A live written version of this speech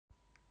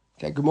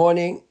Okay, good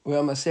morning. We're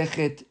on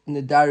Masechet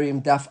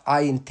Nedarim Daf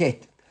Ayin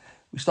Tet.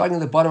 We're starting at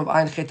the bottom of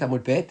Ayin Chet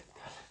Amud Bet.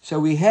 So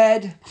we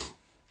had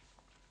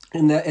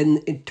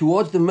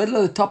towards the middle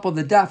of the top of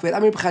the daf, we had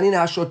Amir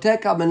B'Chanina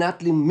Hashotek Al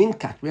Menatlim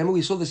Minkat. Remember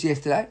we saw this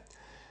yesterday?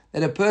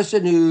 That a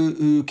person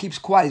who keeps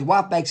quiet, his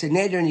wife makes a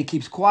neder and he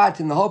keeps quiet,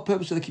 and the whole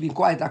purpose of the keeping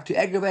quiet is like to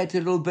aggravate it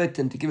a little bit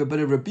and to give a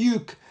bit of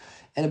rebuke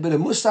and a bit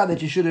of musa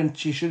that she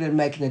shouldn't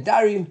make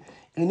nedarim.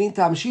 In the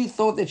meantime, she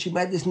thought that she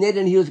made this neder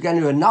and he was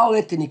going to annul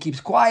it, and he keeps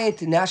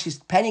quiet, and now she's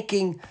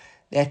panicking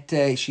that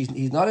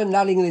he's not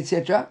annulling it,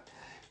 etc.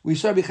 We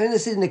saw B'Chanina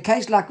said in a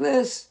case like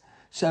this,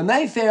 so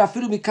Mayfair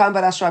afilu mikam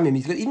bar asramim.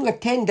 He's even got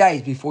 10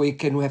 days before he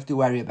can have to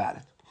worry about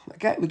it.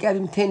 Okay, we gave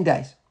him 10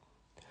 days.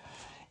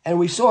 And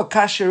we saw a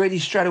kasha already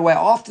straight away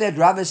after that.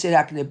 Rava said,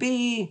 how can it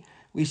be?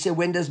 We said,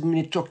 when does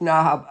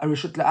Minichokna have a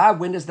Rishut La'av?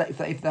 When does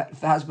if the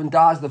husband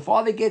dies, the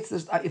father gets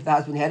this? If the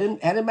husband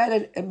hadn't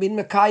made a min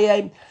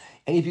makayim,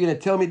 and if you're going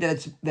to tell me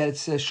that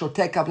it's a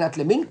shotek abnat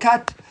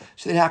leminkat,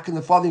 so then how can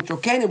the father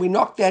chokain? And we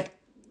knocked that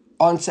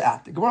answer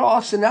out. The Gemara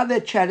asks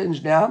another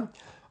challenge now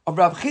of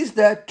Rav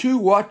Chizda to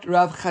what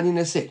Rav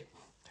Chanina said.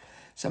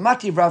 So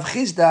Mati Rav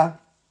Chizda,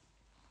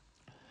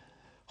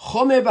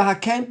 Chomer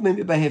b'hakem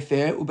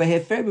b'hefer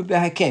u'b'hefer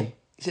b'hakem.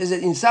 He says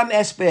that in some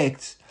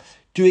aspects,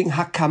 doing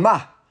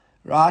hakama,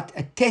 right,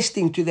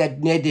 attesting to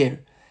that neder,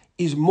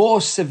 is more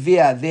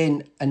severe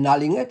than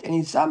annulling it, and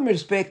in some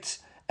respects,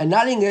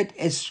 annulling it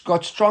has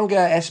got stronger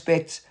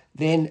aspects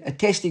than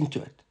attesting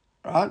to it,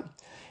 right?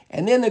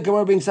 And then the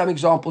Gemara brings some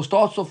examples.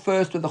 Starts off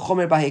first with the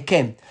Chomer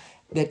b'hakem,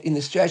 that in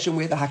the situation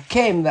where the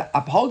hakem, the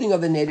upholding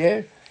of the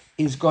neder,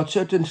 is got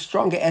certain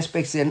stronger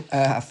aspects than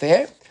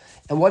affair.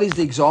 And what is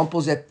the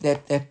examples that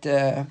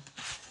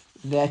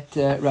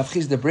Rav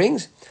Chizda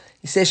brings?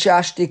 He says,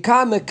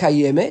 "Shashtika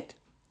mekayemet,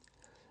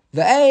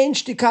 ve'ein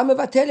shtika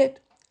mevatelet."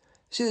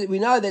 So we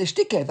know that a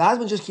shtika, if the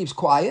husband just keeps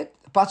quiet,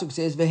 the pasuk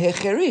says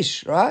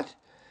vehecherish, right?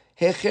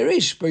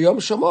 Hecherish b'yom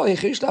shomo,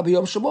 hecherish la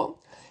b'yom shomo.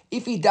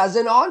 If he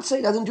doesn't answer,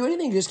 he doesn't do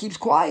anything, he just keeps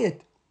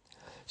quiet.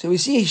 So we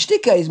see his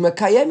shtika is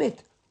mekayemet,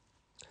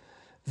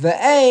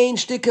 ve'ein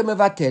shtika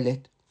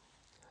mevatelet.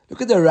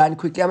 Look at the run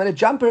quickly. I'm going to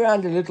jump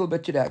around a little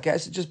bit today, okay?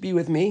 So just be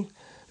with me.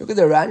 Look at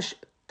the run.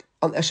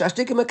 On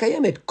Shashtika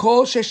Mekayemet,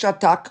 Kol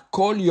Sheshatak,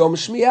 Kol Yom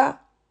Shmiya.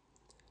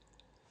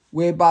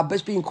 Whereby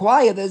just being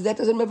quiet, that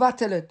doesn't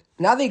mevatel it.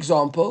 Another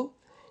example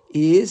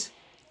is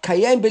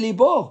Kayem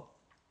Belibo.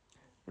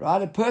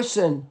 Right? A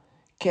person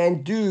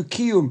can do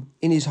Kiyum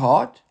in his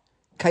heart.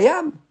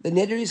 Kayam. The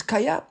neder is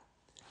Kayam.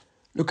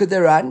 Look at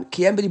the run.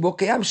 Kayem Belibo,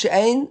 Kayam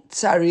She'ein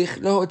Tzarich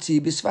Lohotzi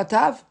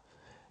Bisvatav.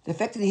 The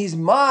fact that in his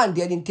mind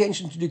he had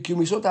intention to do Kiyum,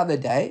 we saw it the other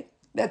day.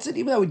 That's it,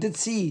 even though we did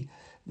see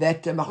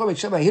that Machloek Bet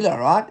Shammai Hillel,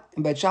 right?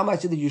 And Bet Shammai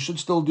said that you should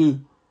still do.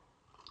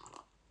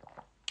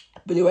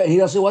 But anyway,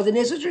 he also wasn't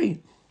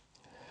necessary.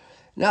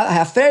 Now,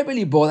 Hafer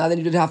Belibo, now that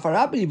he did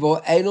Hafara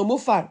Belibo, Eino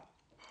Mufar.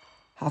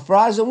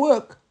 Hafara doesn't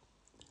work.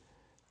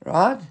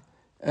 Right?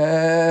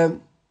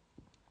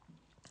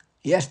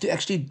 He has to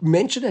actually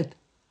mention it.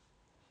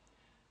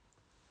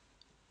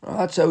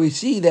 Right, so we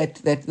see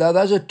that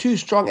those are two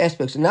strong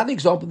aspects. Another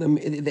example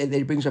that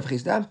he brings Rav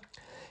Chizda,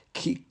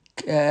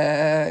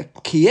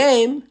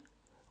 Kiyem,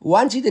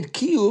 once he did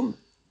Kiyum,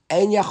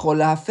 Ein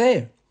Yachol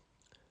Hafer.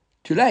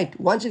 Too late.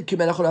 Once he did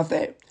Kiyum, Ein Yachol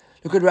Hafer.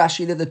 Look at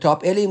Rashi at the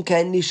top. Elim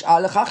Ken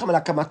Nish'al Chacham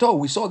Al Hakamato.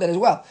 We saw that as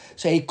well.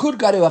 So he could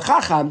go to a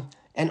Chacham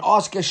and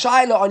ask a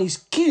Shaila on his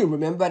Kiyum,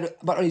 remember,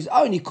 but on his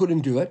own he couldn't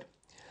do it.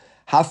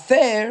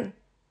 Hafer,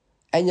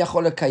 Ein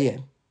Yachol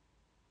Kayem.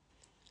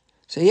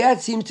 So here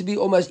it seems to be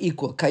almost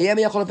equal. If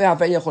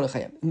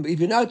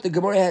you note, the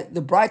Gemara,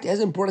 the Bright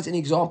hasn't brought us any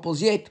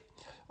examples yet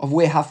of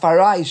where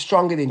Hafara is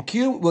stronger than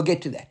Kiyum. We'll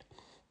get to that.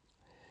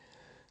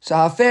 So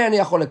Hafer and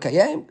Yachol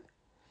Kayem.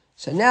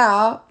 So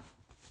now,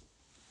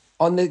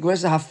 on the Gemara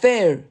says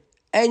Hafer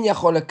and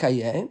Yachol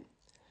Kayem.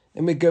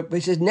 And we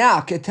says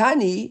now,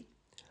 Ketani,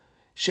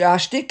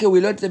 She'ashtika,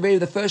 we learned at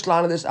the first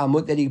line of this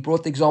Amud that he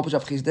brought the examples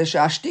of Chizda,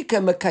 She'ashtika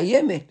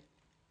Mekayemet.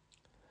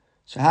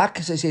 So how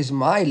can he says,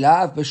 my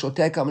love,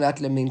 b'shotek amnat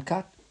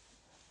leminkat?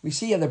 We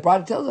see, and the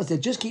Bright tells us that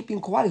just keeping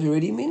quiet is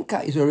already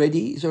minkat, is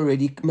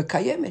already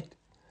mekayemet.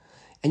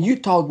 And you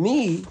told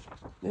me,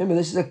 remember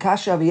this is a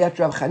kasha v'yat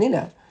Rav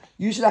Chanina,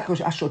 you said,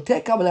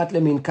 ashotek amnat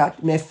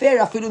leminkat, mefer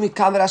afilu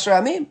mikam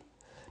v'rasramim.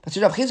 But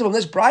so Rav Chizda, from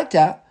this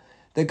Brighter,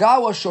 the guy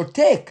was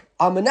shotek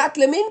amnat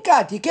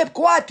leminkat. He kept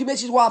quiet to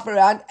mess his wife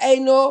around.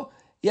 Eino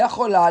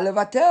yachola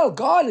levatel.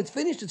 God, it's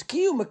finished. It's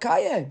kiyum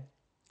mekayem.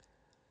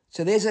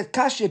 So there's a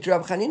kasha to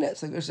Rav Chanina.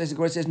 So the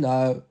Gemara says,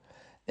 no,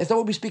 that's not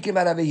what we're speaking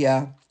about over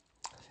here.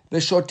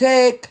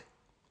 B'shotek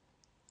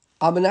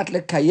amanat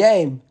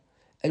lekayem.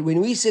 And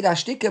when we said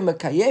ashtika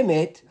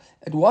mekayemet,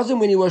 it wasn't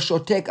when he was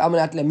shotek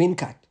amanat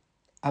leminkat.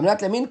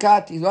 Amanat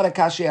leminkat is not a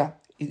kasha.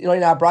 It's not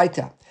in our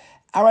Braita.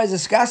 Our is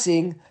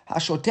discussing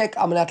hashotek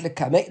amanat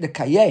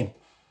lekayem.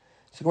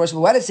 So Gemara says,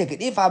 well, wait a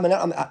second. If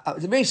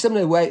it's a very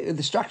similar way,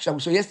 the structure we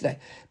saw yesterday.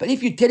 But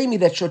if you're telling me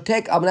that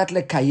shotek amanat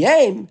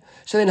lekayem,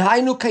 so then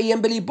hainu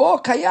kayem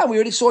belibo kayam. We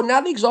already saw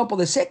another example.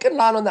 The second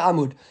line on the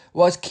amud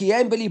was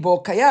kiyem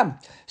belibo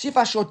kayam. So if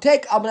I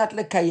shotek amanat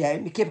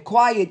lekayem, he kept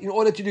quiet in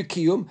order to do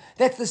kiyum,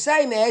 that's the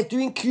same as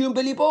doing kiyum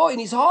belibo in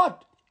his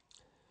heart.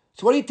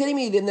 So what are you telling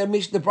me? Then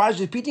the Bride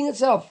is repeating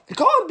itself. It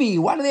can't be.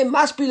 One of them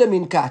must be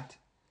leminkat.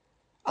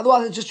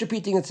 Otherwise, it's just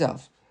repeating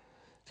itself.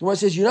 Someone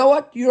says, you know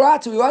what? You're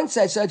right, so we won't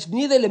say it. So it's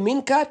neither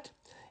leminkat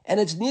and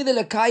it's neither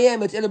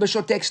lekayem, it's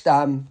elebeshotek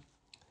stam.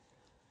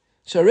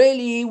 So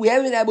really, we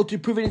haven't been able to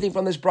prove anything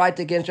from this bright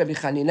against Rabbi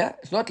Chanina.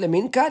 It's not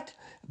leminkat,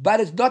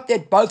 but it's not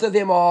that both of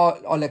them are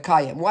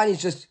lekayem. One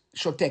is just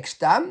shotek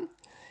stam,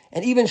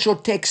 and even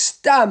shotek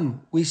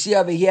stam, we see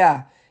over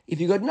here, if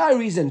you've got no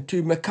reason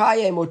to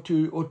mekayem or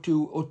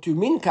to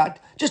minkat,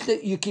 just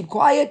let you keep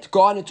quiet,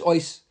 gone, it's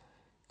ois.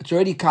 It's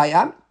already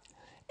kayam.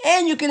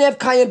 And you can have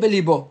kayam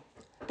belibo.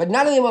 But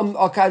none of them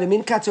are kind of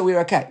minkat, so we're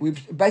okay.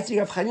 We've basically,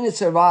 Rav Chanina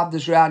survived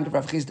this round of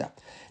Rav Chizda.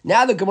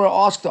 Now the Gemara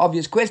asks the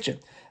obvious question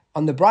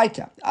on the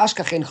Breita.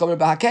 Ashkachen chomer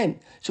b'hakem.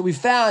 So we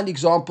found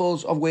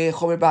examples of where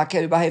chomer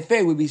b'hakem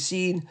b'hafer, where we've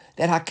seen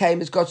that hakem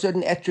has got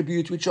certain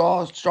attributes which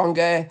are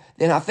stronger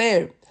than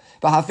hafer.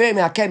 But hafer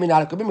hakem in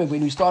Alak. Remember,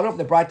 when we started off,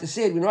 the Breita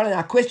said we're not in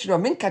our question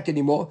of minkat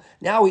anymore.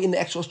 Now we're in the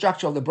actual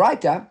structure of the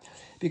Breita,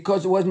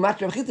 because it was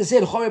much Rav Chizda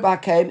said chomer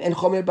b'hakem and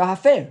chomer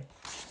b'hafer.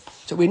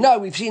 So we know,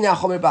 we've seen now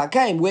Chomer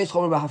Ba'akeim, where's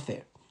Chomer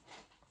Ba'afer?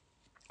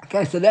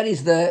 Okay, so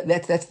that's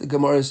the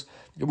Gemara's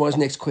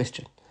next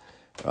question.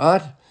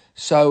 Right?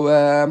 So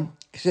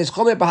it says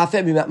Chomer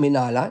Ba'afer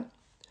minalan.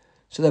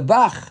 So the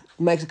Bach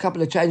makes a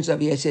couple of changes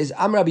over here. It says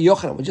Am Rabbi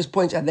Yochanan. We just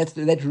point out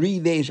that re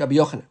there is Rabbi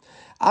Yochanan.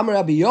 Am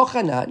Rabbi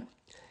Yochanan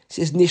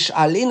says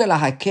Nish'alin ala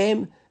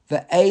hakem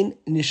ve'ein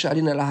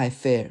nish'alin ala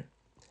hafer.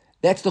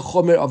 That's the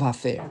Chomer of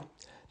Hafer.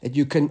 That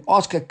you can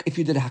ask, if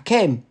you did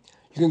hakem,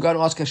 you can go and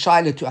ask a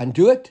shaila to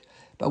undo it.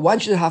 But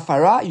once you did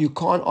hafara, you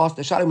can't ask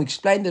the shaila. We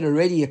explained it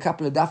already a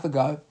couple of daf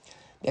ago,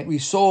 that we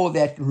saw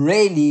that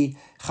really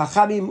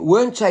Chachamim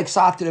weren't so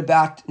excited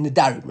about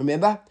Nedarim,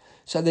 remember?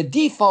 So the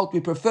default we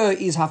prefer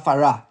is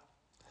hafara.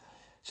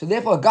 So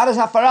therefore, God is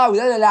hafara, we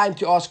don't allow him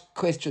to ask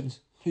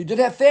questions. You did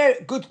have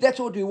fair, good, that's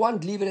what we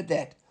want, leave it at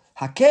that.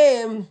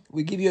 Hakem,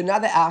 we give you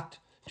another out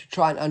to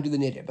try and undo the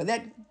neder. But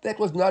that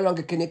was no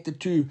longer connected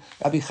to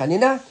Rabbi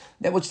Chanina.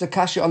 That was the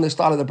kasha on the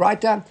start of the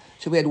Breita.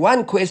 So we had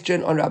one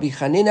question on Rabbi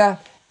Chanina,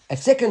 a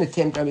second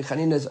attempt, Rabbi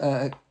Chanina's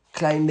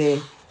claim there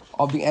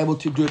of being able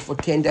to do it for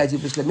 10 days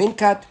if it's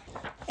leminkat,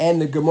 and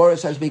the Gemara,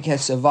 so to speak,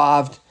 has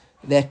survived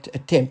that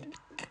attempt.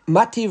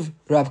 Mativ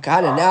Rav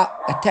Kahana, now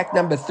attack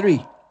number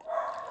 3.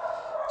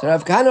 So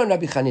Rav Kahana and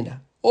Rabbi Chanina,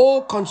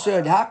 all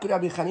concerned, how could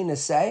Rabbi Chanina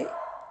say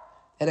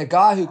that a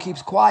guy who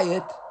keeps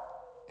quiet,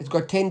 it's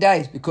got 10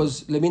 days,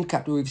 because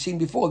leminkat, we've seen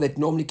before that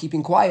normally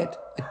keeping quiet,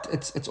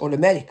 it's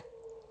automatic.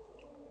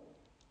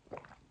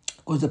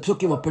 Because the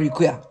psukim are pretty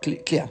clear.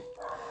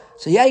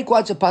 So here he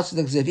quotes a pasuk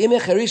that says,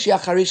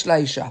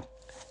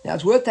 now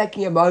it's worth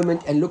taking a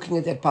moment and looking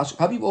at that pasuk.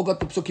 Hope you've all got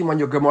the psukim on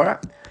your Gemara.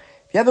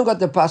 If you haven't got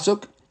the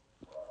pasuk,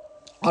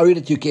 I'll read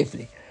it to you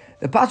carefully.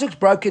 The pasuk's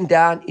broken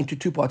down into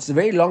 2 parts. It's a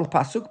very long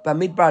pasuk,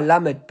 Bamidbar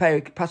Lamed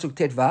pasuk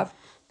Tetvav.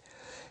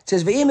 It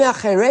says,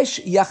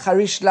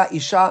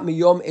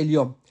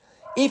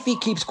 if he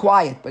keeps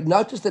quiet, but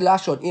notice the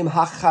lashon, im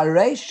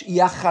hacharesh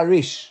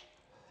yacharish,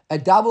 a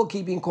double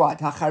keeping quiet,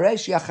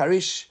 hacharesh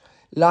yacharish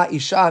la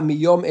isha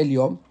miyom el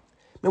yom.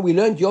 When we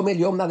learned Yom El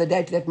Yom the other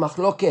day, that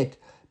machloket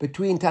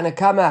between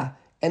Tanakama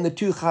and the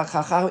two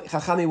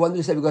Chachami, one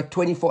who said we've got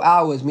 24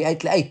 hours, mi 8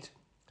 to 8,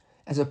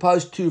 as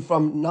opposed to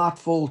from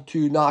nightfall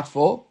to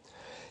nightfall.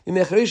 The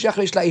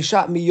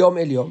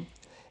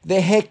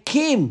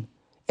Hekim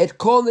et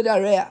kol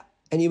nedareah,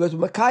 and he was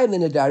Makayim the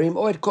nedarim,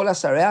 or et kol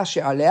asareah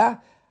she'aleh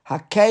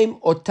hakem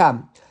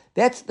otam.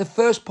 That's the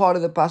first part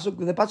of the pasuk.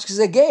 The pasuk says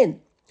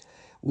again,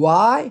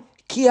 why?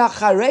 Ki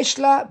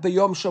hachareshla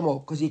b'yom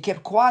shomo, because he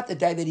kept quiet the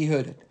day that he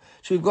heard it.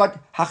 So we've got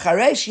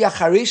hacharesh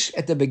yacharish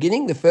at the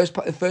beginning, the first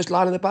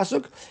line of the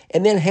pasuk,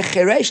 and then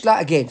hecheresh la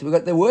again. So we've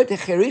got the word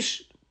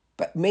hecherish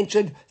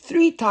mentioned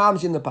 3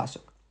 times in the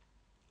pasuk.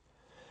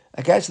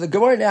 Okay, so the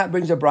Gemara now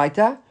brings a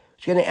Breita.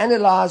 She's going to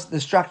analyze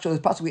the structure of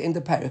the pasuk. We end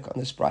the parak on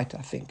this Breita,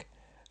 I think.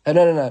 No.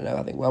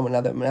 I think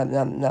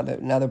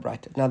another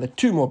Breita, another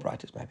 2 more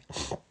Breitas maybe.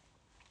 So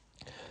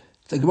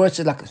the Gemara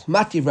says like this: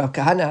 Mativ Rav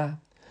Kahana,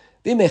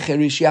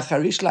 v'mecherish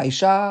yacharish la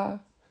isha.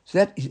 So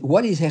that is,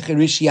 what is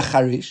hecherish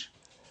yacharish?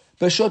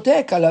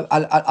 B'shotek al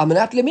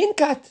manat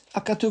leminkat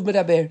hakatuv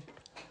medaber.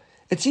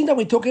 It seems that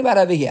we're talking about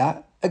over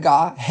here a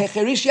guy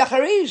hecherish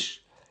yacharish.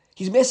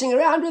 He's messing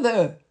around with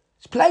her.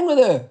 He's playing with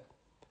her.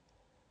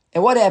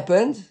 And what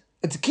happened?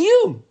 It's a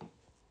kiyum.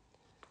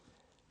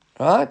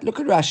 Right?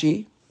 Look at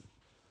Rashi.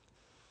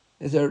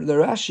 The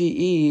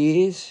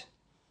Rashi is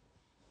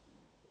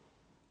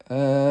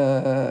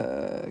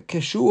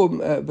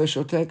Keshum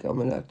b'shotek al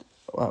manat.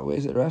 Wow,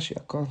 where's the Rashi?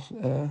 I can't.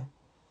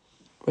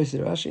 Where's the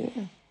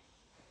Rashi?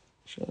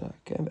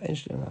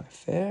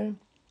 Fair.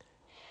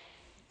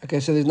 Okay,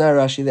 so there's no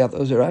Rashi there.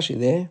 There's a Rashi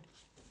there.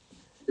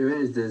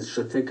 Is the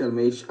shotek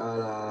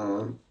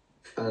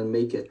I'll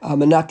make it.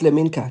 Manat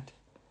leminkat.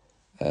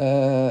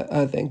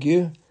 Thank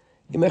you.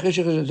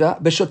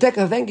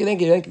 Beshotek, thank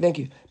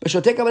you.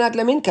 Beshotek manat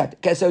leminkat.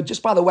 Okay, so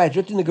just by the way, it's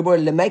written in the Gemara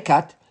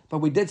lemekat, but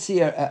we did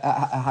see a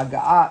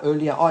haga'ah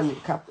earlier on,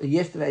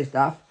 yesterday's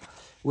stuff,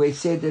 where it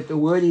said that the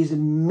word is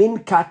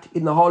minkat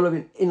in the whole of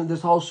it. In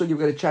this whole sugi, you've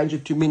got to change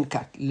it to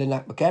minkat.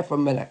 Okay,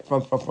 from not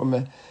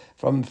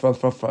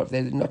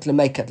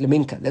lemekat,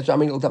 leminkat. That's what I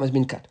mean all the time as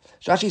minkat.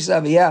 So Rashi says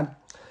over here,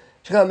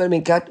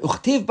 minkat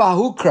uchtiv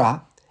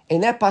bahukra.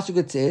 In that passage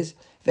it says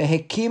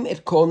vehekim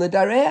et kol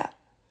nedareah.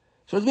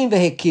 So what does it mean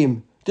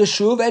vehekim?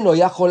 Teshuv eno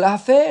yachol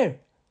lahafer.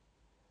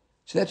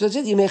 So that's what it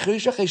says. Yimei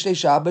chirish achei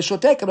shleisha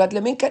b'shotek kablat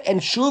leminkat and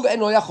shuv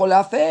eno yachol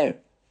lahafer.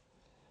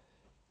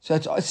 So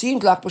it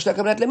seems like b'shotek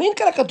kablat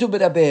leminkat hakatuv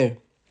b'daber.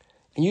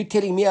 And you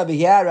telling me over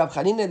here, Rav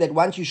Chanina, that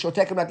once you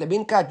shotek kablat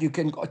leminkat, you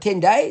can go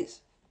 10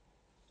 days?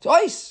 It's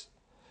ois.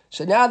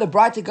 So now the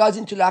brighter goes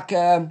into like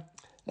a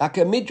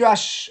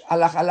midrash,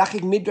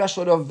 halachic midrash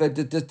sort of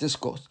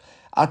discourse.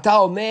 Ata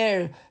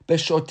omer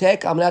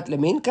b'shotek amnat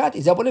leminkat.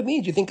 Is that what it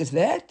means? You think it's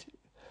that?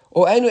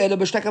 Or enu elo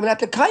b'shotek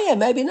amnat lekayem?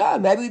 Maybe no.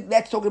 Maybe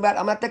that's talking about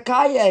amnat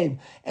lekayem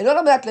and not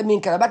amnat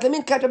leminkat. Amnat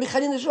leminkat, Rabbi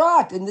Chanina is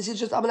right, and this is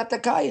just amnat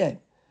lekayem.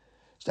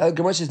 So the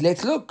Gemara says,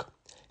 let's look.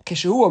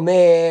 Keshu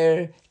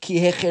omer ki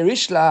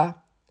hecherishla.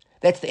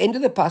 That's the end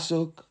of the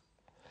pasuk.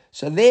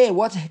 So there,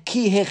 what's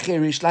ki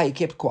hecherishla? He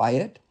kept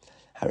quiet.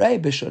 Haray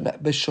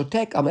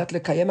b'shotek amnat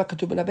lekayem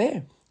hakatuv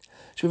b'naber.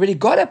 So we've already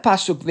got a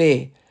pasuk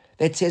there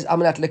that says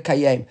Amanat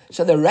lekayem.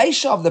 So the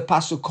ratio of the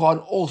pasuk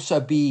can't also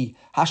be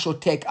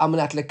hashotek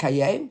Amanat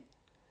lekayem,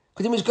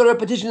 because it means got a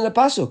repetition in the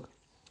pasuk.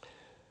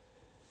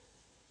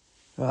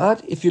 Right?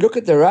 If you look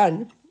at the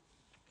run,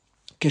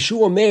 Keshu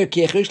omer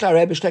ki echrish la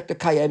b'shotek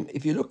lekayem.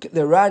 If you look at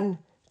the run,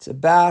 it's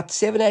about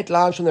 7-8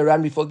 lines from the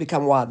run before it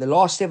become wide. The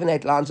last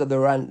 7-8 lines of the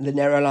run, the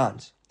narrow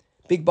lines.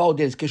 Big bold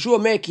is Keshu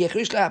omer ki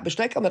echrish la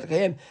b'shotek Amanat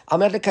lekayem.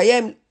 Amanat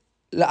lekayem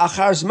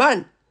la'achar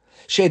zman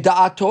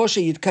she'da'ato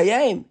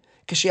she'yitkayem.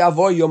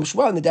 Yom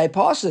Shmuel, and the day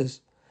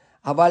passes.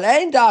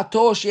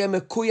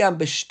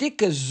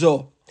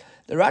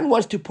 The Ran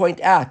wants to point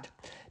out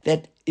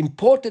that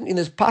important in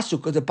this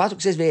pasuk, because the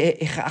pasuk says that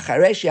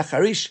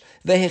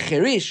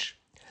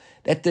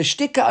the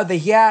shtika over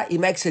here, he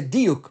makes a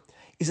diuk,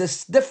 is a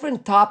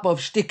different type of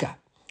shtika.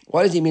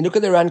 What does he mean? Look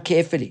at the Ran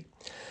carefully.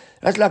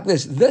 That's like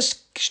this.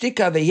 This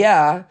shtika over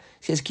here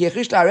says he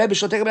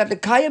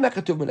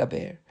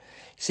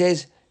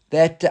says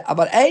that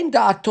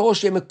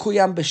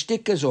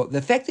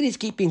the fact that he's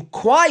keeping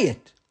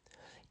quiet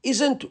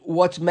isn't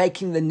what's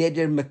making the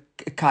neder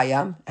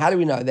mekayam. How do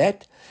we know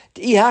that?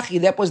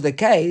 That was the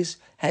case.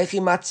 Because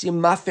at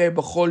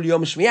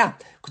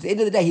the end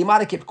of the day, he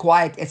might have kept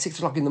quiet at 6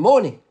 o'clock in the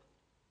morning.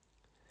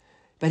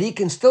 But he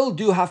can still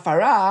do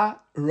hafara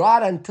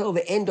right until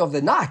the end of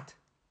the night.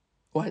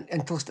 Or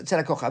until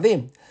Tzedek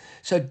Kochavim.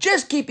 So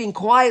just keeping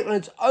quiet on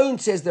its own,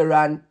 says the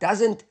Ran,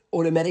 doesn't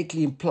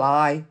automatically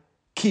imply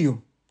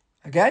kiyum.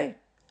 Okay?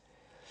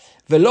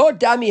 Velo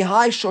dami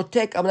hai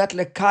shotek amnat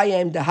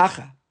lekayem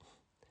dahacha.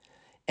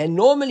 And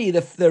normally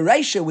the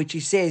ratio which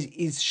he says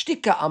is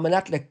shtika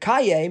amnat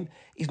lekayem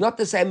is not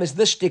the same as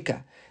this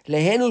shtika.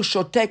 Lehenu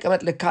shotek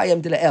amnat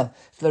lekayem dela'el.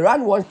 So the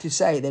Ran wants to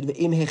say that the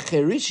im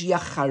hecherish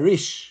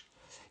yacharish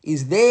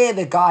is there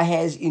the guy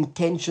has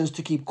intentions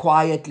to keep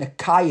quiet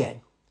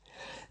lekayem.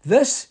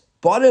 This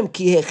bottom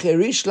ki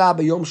hecherish la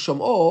b'yom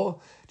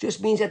shom'o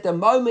just means at the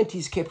moment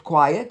he's kept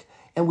quiet,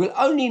 and we'll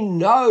only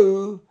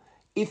know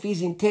if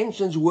his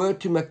intentions were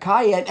to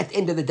Makayim at the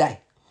end of the day.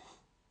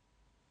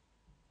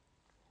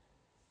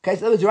 Okay,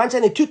 so the Ran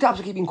saying there are two types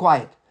of keeping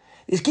quiet.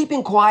 There's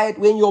keeping quiet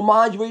when your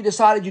mind already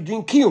decided you're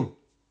doing kiyum.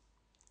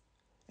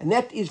 And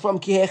that is from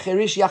ki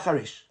hecherish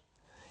yacharish.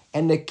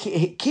 And the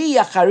ki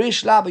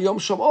yacharish la b'yom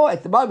shom'o,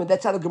 at the moment,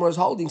 that's how the Gemara is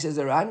holding, says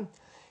the Ran,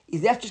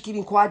 is that's just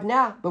keeping quiet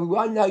now, but we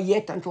won't know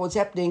yet until it's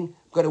happening.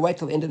 We've got to wait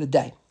till the end of the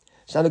day.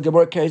 So the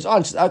Gemara carries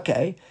on, says,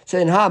 okay, so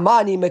then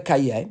ha'mani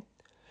Makayim.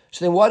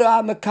 So then what do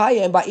I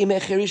Makayim by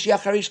imecherish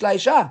yacharish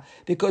laisha?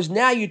 Because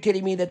now you're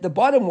telling me that the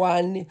bottom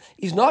one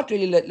is not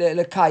really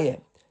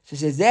lekayim. So it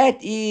says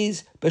that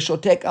is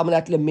b'shotek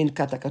amanat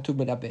leminkat hakatuv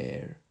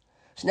medaber.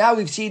 So now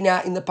we've seen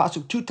now in the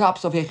pasuk two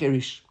types of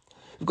hecherish.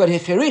 We've got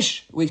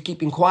hecherish, where he's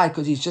keeping quiet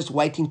because he's just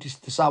waiting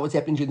to decide what's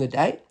happening during the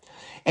day.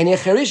 And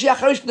hecherish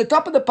yacharish, at the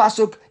top of the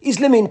pasuk, is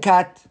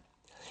leminkat.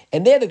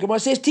 And there the Gemara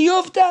says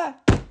tiyufta.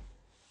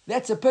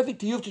 That's a perfect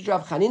tiyufta to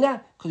Rav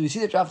Chanina, because we see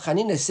that Rav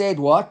Chanina said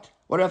what?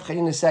 What did Rav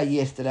Chanina say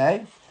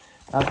yesterday?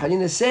 Rav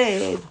Chanina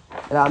said,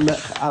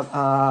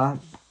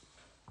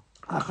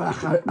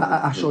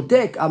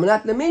 "Ashotek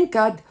amanat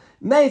leminkat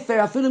meifer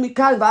afilu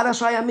mikan v'ad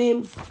ashra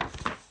yamim."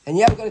 And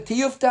you have got a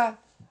tiyufta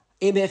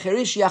im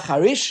hecherish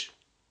yacharish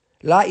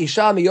la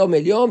isha miyom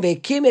el yom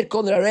ve'ekim et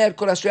kol naraei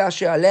kol asher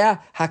asher alea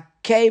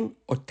hakem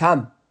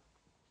otam.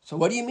 So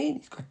what do you mean?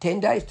 He's got 10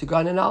 days to go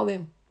and annul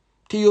them.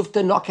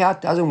 Tiyufta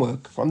knockout doesn't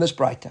work from this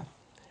brighter.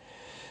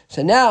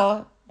 So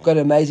now we've got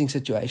an amazing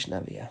situation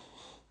over here.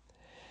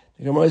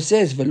 The Gemara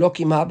says,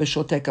 "V'lokim ha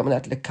b'shotek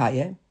amanat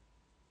lekayem,"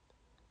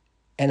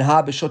 and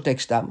ha b'shotek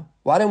stam.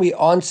 Why don't we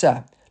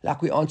answer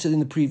like we answered in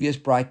the previous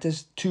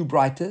two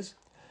brighters?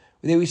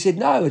 There we said,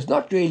 no, it's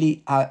not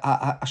really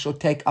a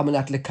shotek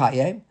amanat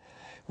lekayem.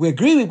 We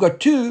agree we've got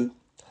two,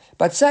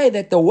 but say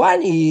that the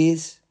one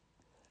is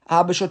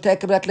ha b'shotek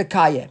amanat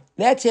lekayem.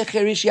 That's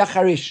hecherish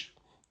yacharish.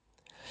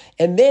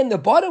 And then the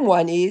bottom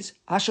one is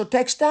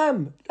hashotek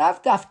stam,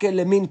 lav dafke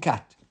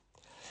leminkat.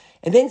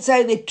 And then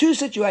say there are two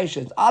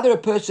situations. Either a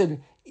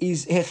person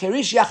is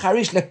hecherish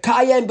yacharish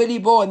lekayem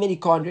belibo, and then he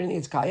can't do anything,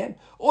 it's kayem,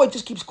 or it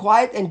just keeps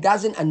quiet and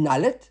doesn't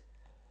annul it.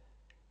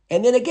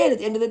 And then again, at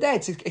the end of the day,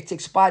 it's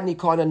expired and he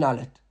can't annul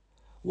it.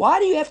 Why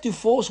do you have to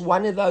force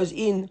one of those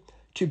in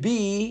to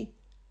be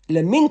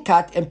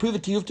leminkat and prove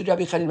it to you to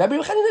Rabbi Chanin? Rabbi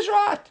Chanin is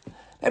right.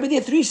 Maybe there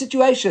are three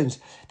situations.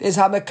 There's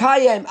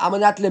hamakayem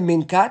amanat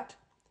leminkat.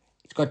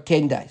 It's got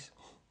 10 days,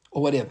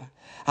 or whatever.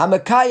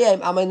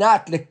 Hamakayem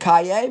amanat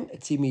lekayem.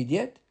 It's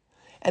immediate.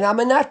 And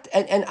amanat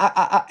and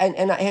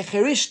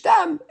hecherish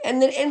stam,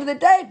 and at the end of the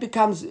day it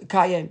becomes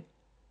kayem.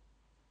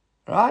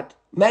 Right?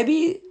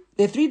 Maybe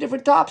there are three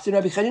different types, and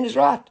Rabbi Chanin is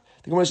right.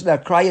 The Gemara says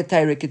that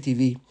krayatei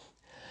rekativi.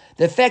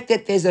 The fact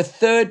that there's a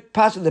third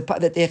part of that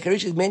the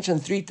hecherish is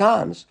mentioned 3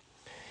 times.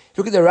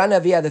 Look at the run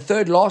over here, the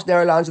third last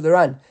narrow lines of the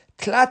run.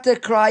 Klata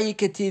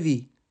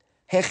krayikativi.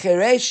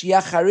 Hecheresh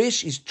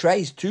yacharish is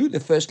trace 2, the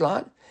first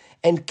line,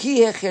 and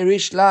ki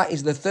hecherish la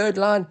is the third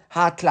line.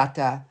 Ha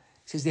klata.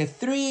 It says there are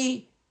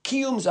 3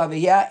 kiyums over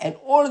here, and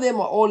all of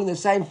them are all in the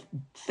same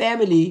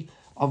family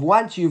of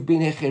once you've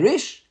been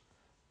hecherish,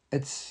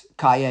 it's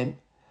kayem.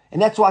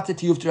 And that's why it's a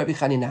tiyuf to Rabbi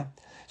Chanina.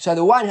 So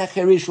the one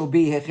hecherish will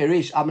be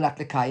hecherish amanat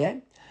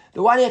lekayem,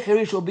 the one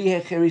hecherish will be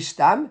hecherish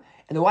stam,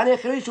 and the one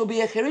hecherish will be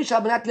hecherish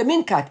amanat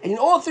leminkat. And in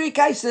all 3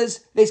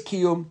 cases, there's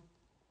kiyum.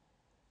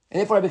 And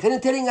therefore Rabbi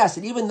Chanina telling us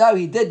that even though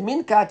he did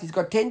minkat, he's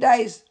got 10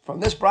 days from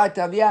this bright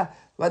Tavia,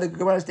 where the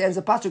Gemara stands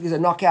the pasuk is a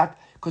knockout,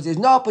 because there's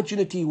no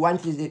opportunity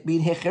once he's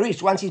been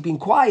hecherish, once he's been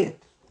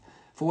quiet.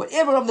 For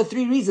whatever of the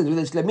 3 reasons,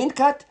 whether it's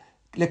leminkat,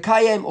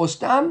 lekayem, or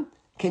stam,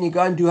 can you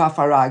go and do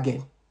hafara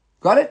again?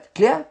 Got it?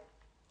 Clear?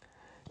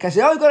 Okay,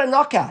 so now we've got a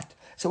knockout.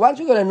 So once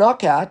we've got a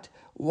knockout,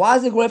 why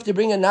is it going to have to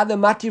bring another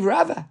Mativ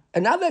Rava?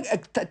 Another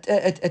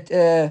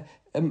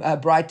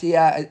bright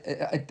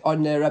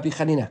on Rabbi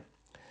Chanina.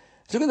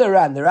 So look at the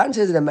run. The run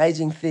says an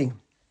amazing thing.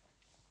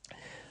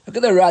 Look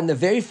at the run, the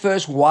very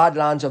first wide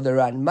lines of the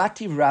run.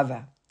 Mativ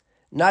Rava.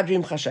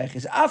 Nadrim Chashaych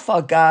is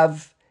Afal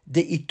Gav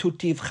de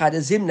Itutiv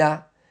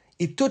Chadazimna.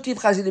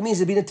 Itutiv Chadazimna means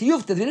there's been a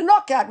tiyuf, there's been a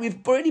knockout.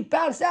 We've already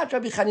bounced out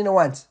Rabbi Chanina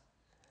once.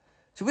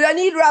 So we don't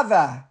need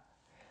Rava.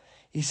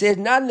 He says,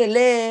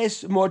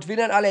 nonetheless,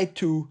 Motvinan Ale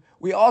 2,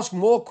 we ask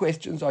more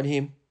questions on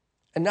him.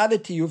 Another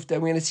tiyufta. We're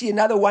going to see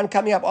another one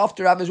coming up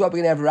after Rava as well.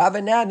 We're going to have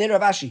Rava now and then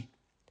Rav Ashi.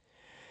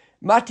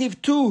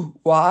 Mativ 2,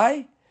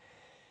 why?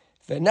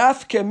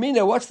 V'nafka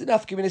mina, what's the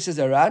nafka mina, says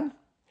Aran?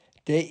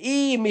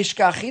 De'i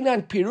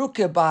mishkachinan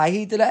piruke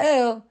ba'ahi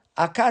dela'el,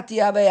 akati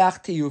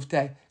aveach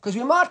tiyufta. Because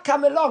we might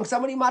come along,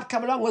 somebody might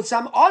come along with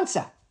some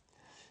answer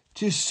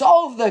to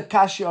solve the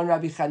kashi on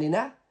Rabbi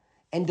Chanina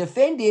and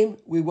defend him.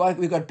 We got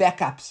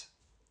backups.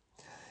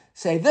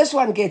 Say this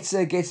one gets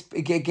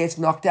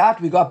knocked out,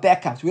 we got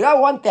backups. We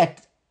don't want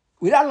that.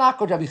 We don't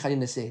like what Rabbi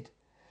Chanina said.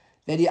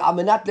 That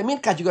amanat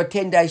leminkat, you got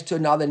 10 days to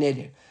another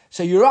neder.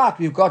 So you're right,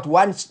 we've got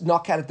one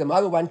knockout at the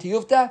moment, one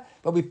tiyufta,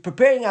 but we're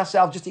preparing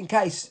ourselves just in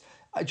case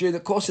during the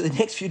course of the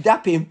next few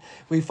dapim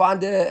we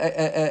find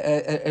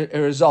a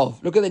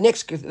resolve. Look at the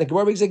next, the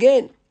Gemara brings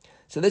again.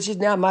 So this is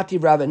now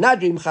Mativ Rava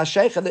Nadrim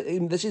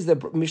Chasheich. This is the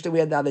Mishnah we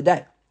had the other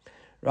day,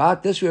 right?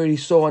 This we already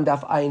saw on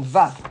Daf Ayin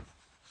Vav.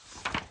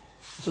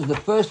 This was the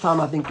first time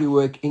I think we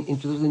were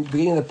into the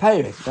beginning of the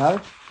Perek,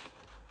 no?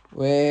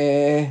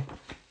 Where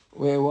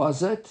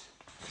was it?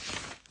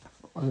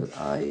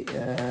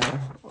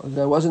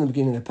 There wasn't the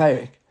beginning of the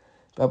Perek,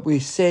 but we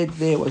said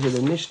there was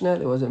a Mishnah.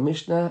 There was a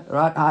Mishnah,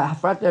 right?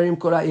 Hafrat Narim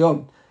Kol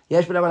Yom.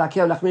 Yesh b'nam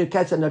alakim lachmir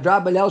ketzer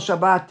nadra b'leil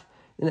Shabbat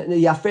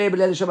yafei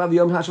b'leil Shabbat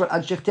v'yom hashvat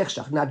ad shech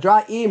techshach.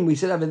 Nadra im, we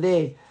said over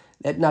there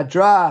that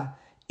nadra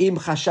im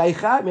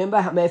chashaycha. Remember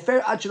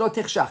mefer ad shelo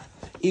techshach.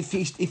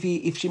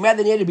 If she made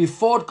the neder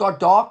before it got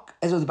dark,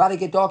 as it was about to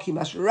get dark, he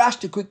must rush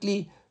to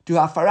quickly do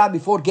hafara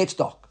before it gets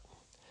dark.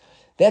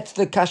 That's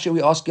the kasha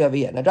we ask over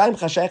here. Nadraim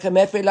chashaycha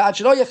mefer ad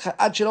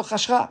shelo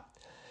chashcha.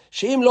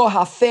 Sheim lo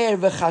hafer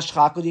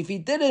v'chashcha. Because if he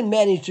didn't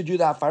manage to do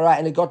the hafara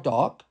and it got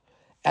dark,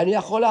 and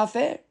yachol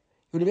hafer, he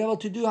wouldn't be able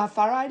to do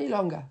hafara any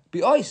longer. Be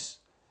ois.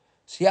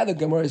 See how the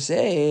Gemara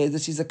says,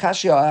 this is a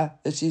kasha,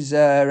 this is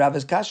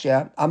Rava's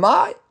kasha.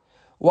 Amai?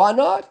 Why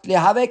not?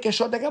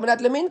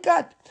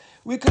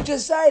 We could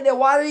just say that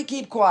why did he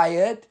keep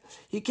quiet?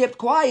 He kept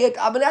quiet,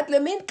 amanat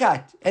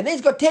leminkat. And then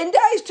he's got 10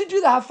 days to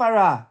do the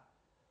hafara.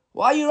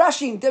 Why are you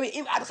rushing? Tell me,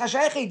 if Ad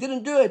Chashaychi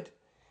didn't do it.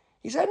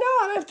 He said, no,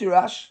 I don't have to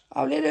rush.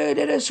 I'll let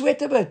her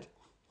sweat a bit.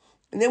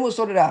 And then we'll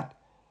sort it out.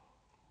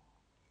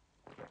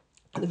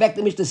 And the fact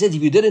that Mishnah says,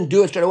 if you didn't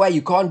do it straight away,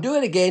 you can't do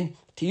it again.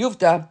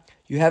 Tiyufta,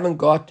 you haven't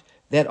got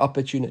that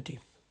opportunity.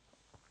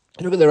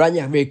 Look at the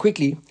Ranya very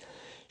quickly.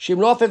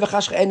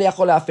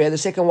 The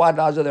second wide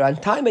lines of the Ran.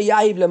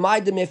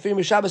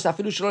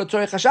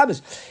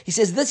 He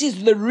says this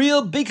is the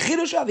real big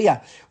chidush over here.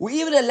 We're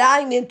even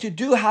allowing them to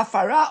do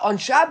hafara on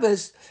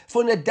Shabbos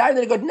for nadarim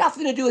that got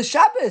nothing to do with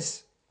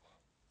Shabbos.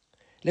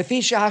 Because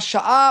if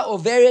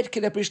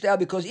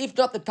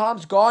not, the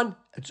time's gone.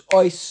 It's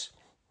ois.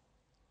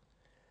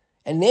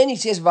 And then he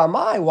says,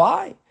 "Vamai,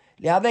 why?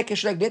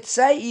 Let's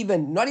say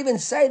not even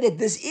say that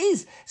this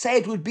is. Say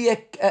it would be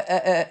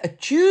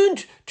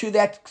attuned to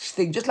that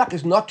thing, just like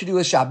it's not to do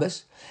with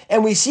Shabbos.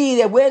 And we see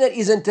that when it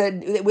isn't,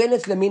 when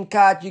it's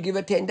leminkat, you give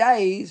it 10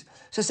 days.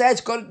 So say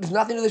it's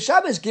nothing to do with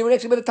Shabbos. Give it an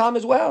extra bit of time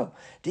as well.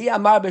 Di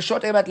amar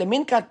b'shot about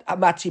leminkat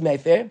amatzi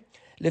mefer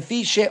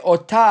lefi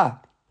she'ota."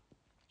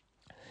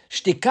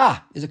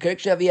 Shtika is a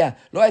correction over here.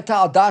 Lo eta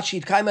al dat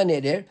she'it kaima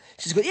neder.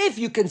 She says, if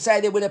you can say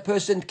that when a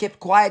person kept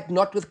quiet,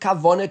 not with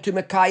kavona to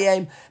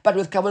mekayim, but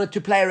with kavona to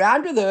play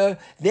around with her,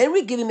 then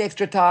we give him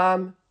extra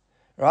time.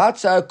 Right?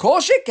 So,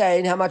 kol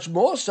shekain, how much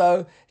more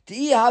so?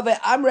 Chachamim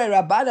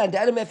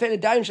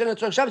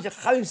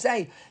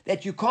say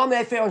that you can't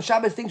mefer on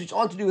Shabbos things which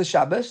aren't to do with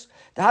Shabbos.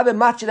 Do it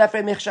when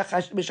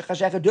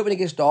it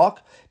gets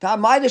dark.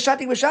 Why did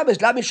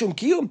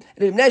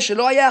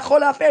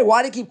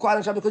he keep quiet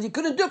on Shabbos? Because he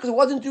couldn't do it because it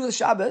wasn't to do with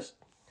Shabbos.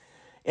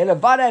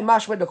 If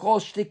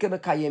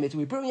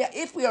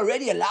we're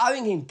already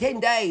allowing him 10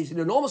 days in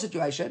a normal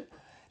situation,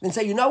 then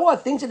say, you know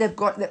what, things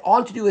that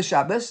aren't to do with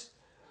Shabbos,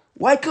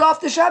 wait till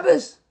after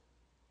Shabbos.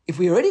 If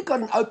we already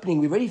got an opening,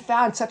 we've already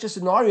found such a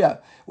scenario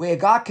where a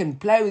guy can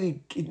play with you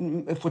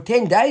for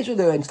 10 days with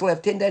her and still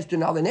have 10 days to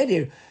another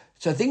nedir.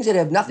 So things that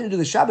have nothing to do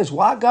with Shabbos,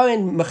 why go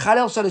and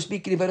mechalel, so to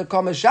speak, in inverted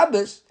commas,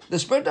 Shabbos, the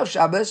spirit of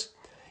Shabbos,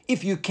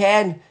 if you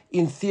can,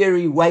 in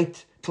theory,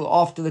 wait till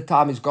after the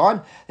time is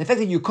gone? The fact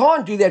that you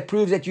can't do that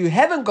proves that you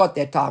haven't got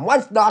that time.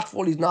 Once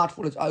nightfall is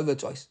nightfall, it's over,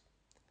 choice.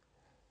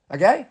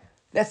 Okay?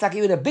 That's like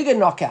even a bigger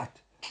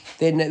knockout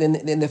than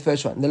the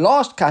first one. The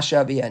last kasha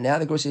over here, now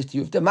the Gemara says to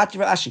you, the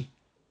Matri Ashi.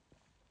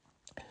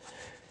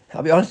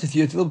 I'll be honest with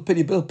you, it's a little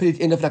pity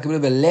to end up like a bit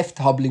of a left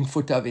hobbling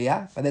foot over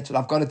here, but that's what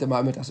I've got at the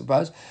moment, I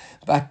suppose.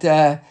 But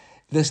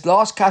this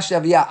last kasha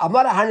over here, I'm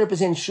not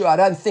 100% sure, I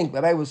don't think,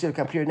 but maybe we'll see it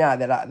come clear now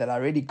that I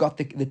already got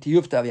the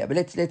tiyufta over here. But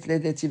let's see if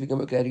we can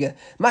work it out together.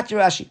 Matri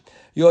Rashi,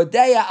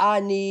 Yodeya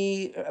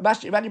ani,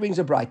 Rashi brings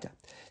a brighter.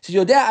 Says,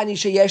 Yodeya ani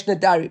sheyesh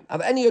nadarim.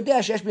 Any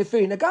Yodeya sheyesh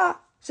mefirin. The guy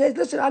says,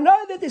 listen, I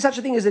know that there's such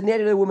a thing as a net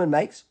that a woman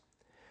makes.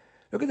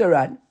 Look at the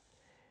run.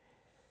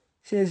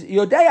 Says,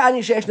 Yodei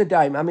ani sheyesh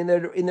nadarim. I'm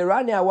in the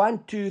run now,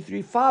 1, 2,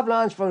 3, 5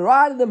 lines from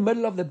right in the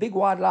middle of the big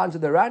wide lines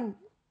of the run.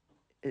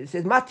 It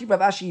says, Mati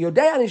Bavashi,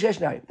 Yodei ani sheyesh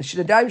nadarim.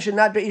 Nadarim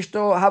shenadra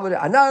ishto havod.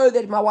 I know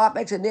that my wife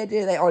makes a neder,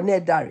 they are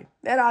nadarim.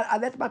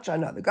 That's much I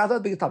know. The guy's not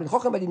the biggest topic.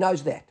 Chochem, but he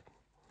knows that.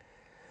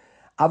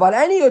 Aval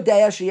ani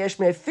Yodei sheyesh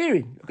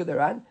mefirin. Look at the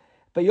run.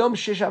 But Yom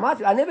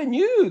Shishamati, I never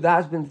knew the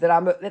husband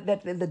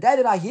that the day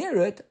that I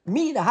hear it,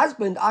 me, the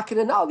husband, I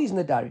can know these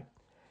nadarim.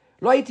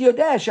 In a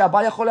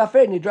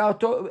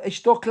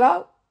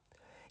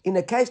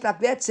case like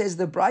that, says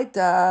the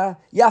brighter,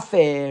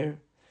 yafer.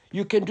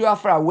 You can do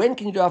afara. When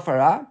can you do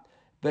afara?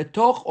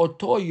 Betoch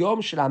oto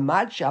yom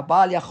shlamad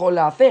shabal yachol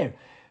lafer.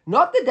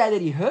 Not the day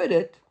that he heard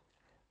it,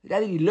 the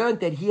day that he learned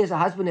that he as a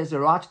husband has the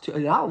right to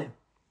annul him.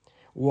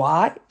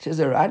 Why? Says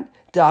the Ran.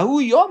 Dahu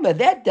yom,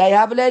 that day,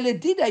 yom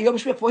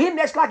shmiyah. For him,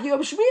 that's like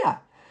yom shmiyah.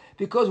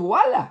 Because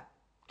voila,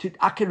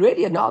 I can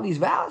really annul these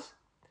vows.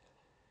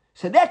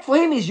 So that for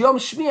him is Yom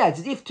Shmiyah. It's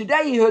as if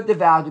today he heard the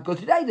vows,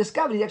 because today he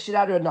discovered he's actually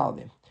allowed to annul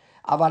them.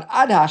 Aval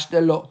adhash the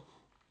law.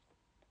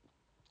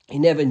 He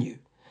never knew.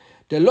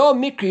 The law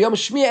mikri Yom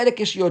Shmiyah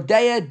erekesh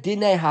yodeya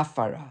dinei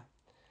hafara.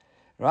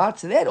 Right?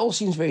 So that all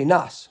seems very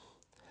nice.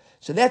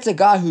 So that's a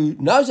guy who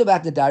knows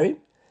about the Nadarim,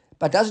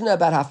 but doesn't know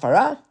about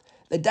hafara.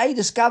 The day he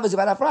discovers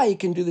about hafara, he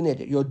can do the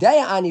neder.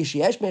 Yodeya ani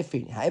sheyesh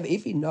mefin. However,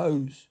 if he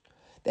knows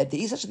that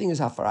there is such a thing as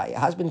hafara, a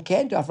husband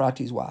can do hafara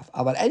to his wife.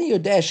 Aval ani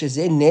yodeya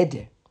shezeh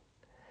neder.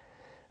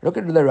 Look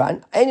at the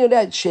run. But the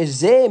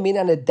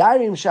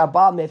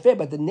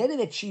neder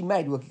that she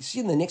made, we'll see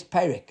in the next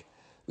parak.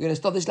 We're going to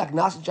start this like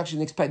nice instruction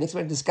next parak. Next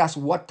parak discuss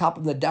what type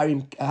of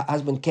nadarim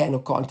husband can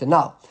or can't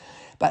annul.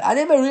 But I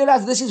never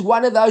realized this is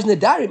one of those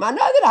nadarim. I know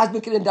that a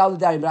husband can annul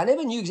nadarim, but I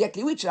never knew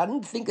exactly which. I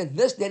didn't think that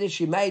this neder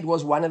she made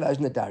was one of those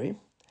nadarim.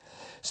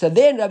 So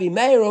then Rabbi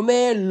Meir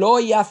Omer lo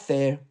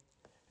yafer.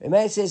 Rabbi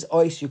Meir says,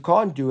 ois, you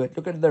can't do it.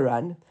 Look at the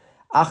run.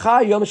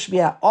 Achar Yom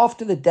Shmiyah,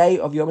 after the day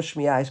of Yom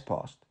Shmiyah has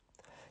passed.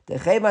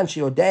 Because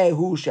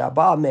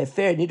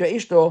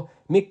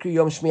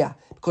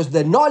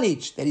the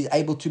knowledge that he's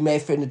able to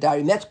mefer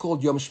nadarim, that's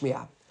called Yom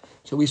Shmiyah.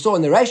 So we saw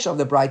in the Reisha of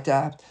the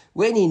Braita,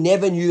 when he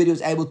never knew that he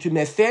was able to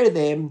mefer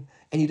them,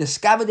 and he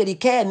discovered that he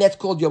can, that's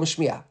called Yom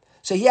Shmiyah.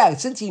 So yeah,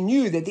 since he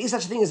knew that there is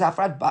such a thing as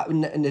Hafrat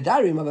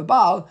Nadarim of a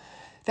Baal,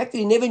 the fact that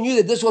he never knew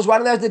that this was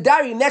one of those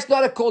Nadarim, that's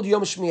not called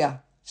Yom Shmiyah.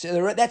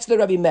 So that's the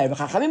Rabbi Meir.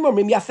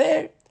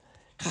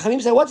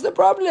 Chachamim say, what's the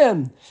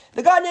problem?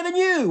 The guy never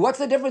knew. What's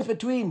the difference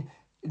between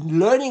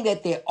learning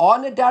that there are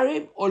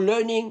nadarim or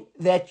learning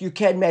that you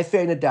can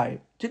mefer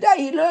nadarim? Today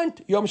he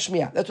learned Yom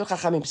Shmiyah. That's what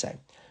Chachamim say.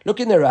 Look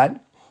in the Ran.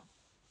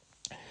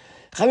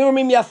 חכמים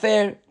אומרים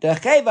יפר,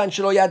 כיוון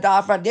שלא ידע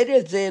אף אחד נדר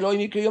את זה, לא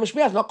יקרה יום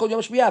השמיעה, זה לא called יום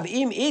השמיעה,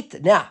 ואם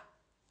it, now.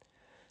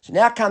 So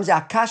now comes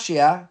our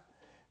kashya.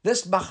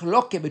 This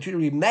machloket between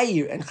Rabbi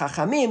Meir and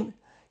Chachamim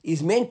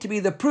is meant to be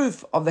the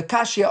proof of the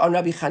kashya on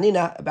Rabbi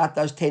Chanina about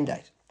those 10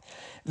 days.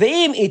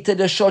 Ve'im ita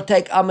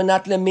deshotek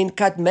amanat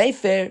leminkat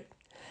mefer.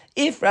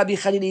 If Rabbi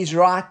Chanina is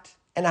right,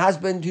 and a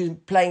husband who's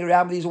playing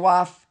around with his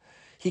wife,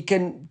 he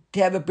can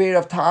have a period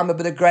of time, a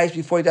bit of grace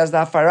before he does the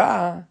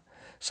hafara.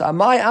 So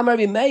Amai Amar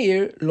Rabbi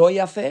Meir lo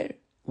yafer.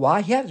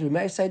 Why? He has Rabbi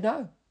Meir say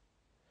no.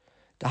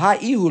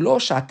 Taha'ihu lo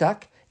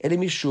shatak ele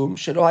mishum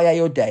shelo haya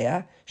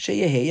yodea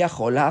sheyehe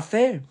yachol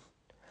hafer.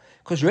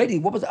 Because really,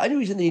 what was the only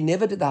reason that he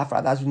never did the hafara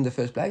of the husband in the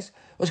first place?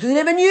 Was because he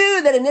never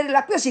knew that a neder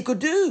like this he could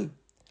do.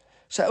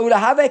 So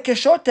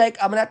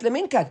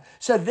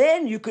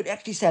then you could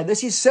actually say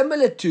this is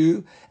similar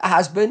to a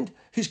husband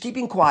who's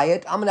keeping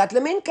quiet, amanat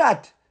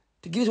leminkat,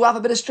 to give his wife a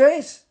bit of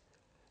stress.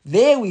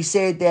 There we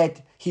said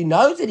that he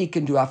knows that he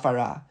can do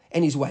hafara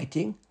and he's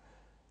waiting.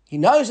 He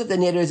knows that the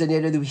neder is a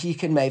neder that he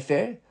can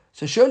mefer.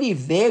 So surely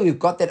if there we've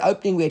got that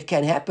opening where it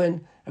can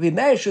happen, Rabbi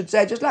Meir should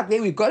say, just like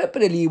there we've got a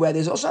bit of leeway,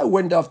 there's also a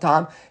window of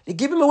time. They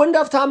give him a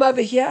window of time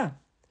over here.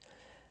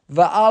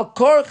 Va'al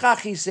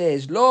korchach, he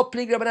says, lo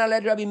plig Rabbanan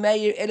led Rabbi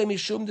Meir ele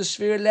mishum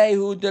desfir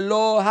lehu de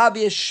lo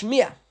havi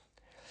shmiya.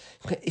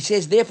 He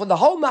says, therefore, the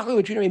whole machlok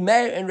between Rabbi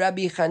Meir and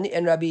Rabbi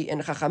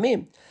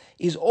Chachamim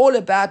is all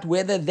about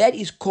whether that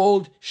is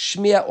called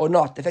shmiya or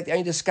not. In fact, I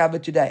only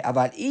discovered today.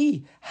 Aval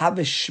I have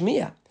a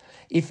shmiya.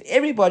 If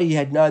everybody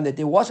had known that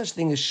there was such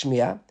thing as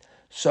shmiya,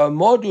 so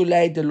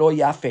modulei de lo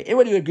yafer.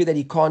 Everybody would agree that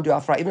he can't do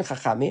hafra, even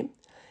Chachamim.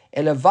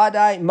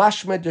 Elevadai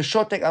mashmed de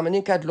shotek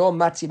amaninkat lo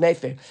matzi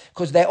mefer.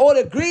 Because they all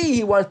agree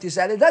he wants to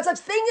say there's such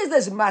thing as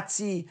this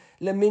matzi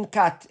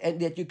leminkat and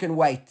that you can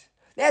wait.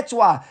 That's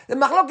why. The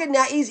machloket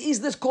now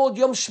is this called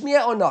Yom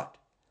Shmiya or not?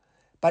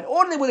 But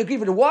all of them would agree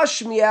if it was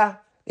Shmiya,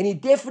 then he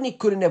definitely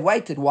couldn't have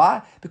waited.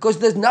 Why? Because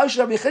there's no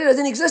Rabbi Chanina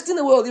doesn't exist in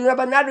the world. Even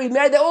Rabbi Nadri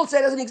married, they all say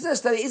it doesn't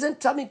exist. So there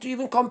isn't something to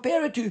even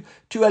compare it to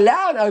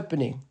allow an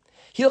opening.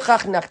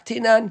 Hilchach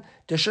nachtinan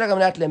deshrag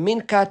amanat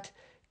leminkat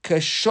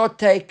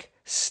keshotek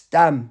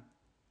stam.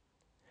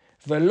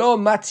 Velo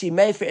matzi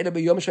mefer ela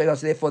b'yom shvei.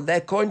 So therefore,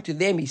 according to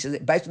them, he says,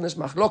 based on this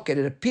machloket,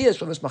 it appears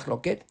from this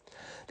machloket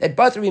that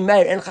both Rabbi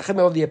Meir and Chachamim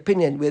are of the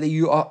opinion whether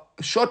you are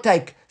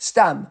shotek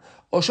stam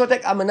or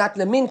shotek amanat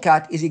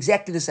leminkat is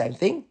exactly the same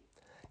thing.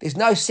 There's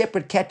no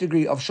separate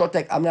category of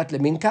shotek amanat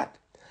leminkat.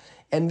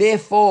 And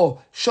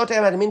therefore, shotek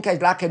amanat leminkat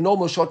is like a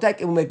normal shotek.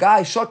 And when a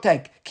guy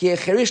shotek, ki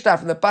cherishta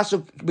from the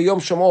pasuk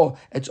b'yom shomor,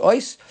 it's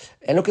ois.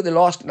 And look at the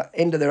last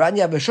end of the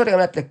ranya. V'shotek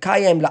amanat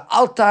lekayem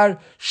la'altar,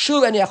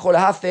 shuv en yachol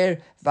hafer,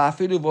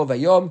 va'afilu vo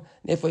v'yom.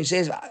 Therefore he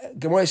says,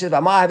 Gemara says,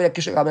 v'ama haver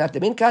shotek amanat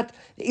leminkat.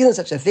 There isn't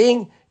such a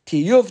thing.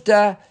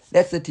 Tiyuvta,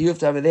 that's the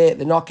tiyuvta over there,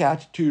 the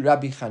knockout to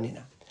Rabbi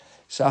Chanina.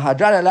 So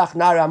hadran alach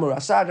nara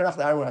murasa, hadran alach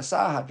nara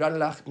murasa, hadran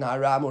alach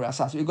nara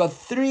murasa. So we've got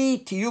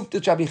 3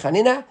 tiyuvta to Rabbi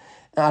Chanina.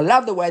 And I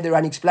love the way the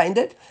Ran explained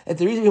it. That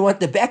the reason we want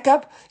the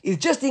backup is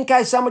just in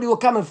case somebody will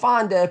come and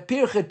find a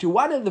pircha to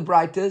one of the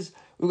brighters.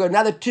 We've got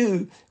another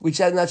 2 which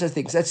has no such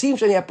thing. So it seems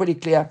to me pretty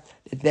clear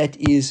that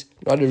is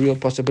not a real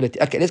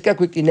possibility. Okay, let's go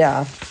quickly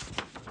now.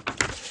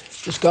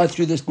 Just go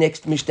through this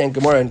next Mishnah and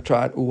Gemara and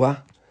try it.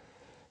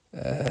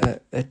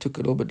 That took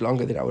a little bit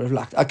longer than I would have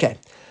liked. Okay,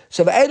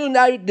 so the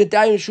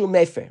darim shu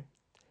mefer.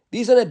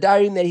 These are the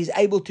darim that he's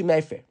able to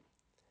mefer.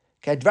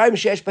 Okay, dvarim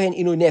sheyesh behen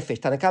inui nefesh.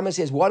 Tanakama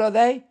says, what are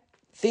they?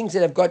 Things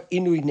that have got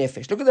inui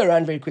nefesh. Look at the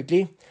run very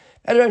quickly.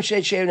 So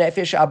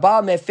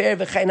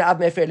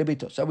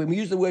when we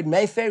use the word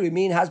mefer, we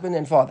mean husband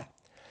and father,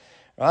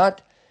 right?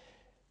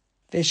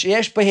 Look at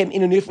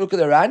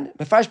the run.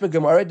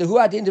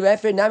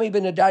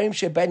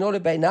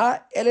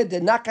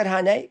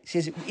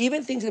 Says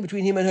even things that are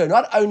between him and her,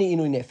 not only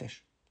inui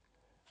nefesh,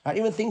 right?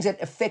 Even things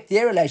that affect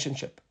their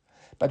relationship.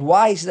 But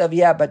why he says over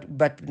here?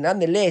 But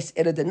nonetheless,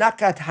 but we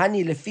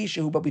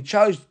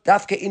chose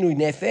dafka inui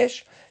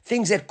nefesh,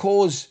 things that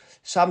cause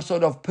some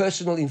sort of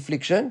personal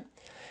infliction.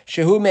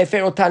 Shehu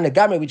mefer otan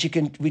legamre, which he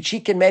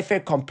can mefer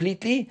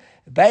completely.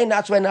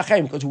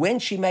 Because when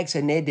she makes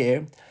a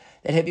neder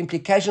that have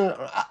implications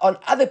on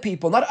other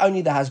people, not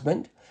only the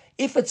husband.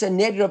 If it's a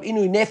neder of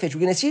inui nefesh,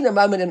 we're going to see in a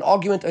moment an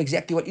argument of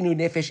exactly what inui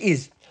nefesh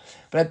is.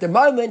 But at the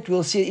moment,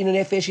 we'll see inui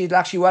nefesh is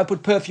like she won't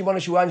put perfume on her,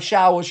 she won't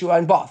shower, she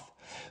won't bath.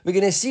 We're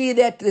going to see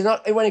that there's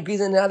not everyone agrees.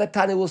 In another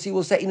time, we'll say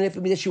inui nefesh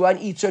means that she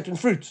won't eat certain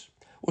fruits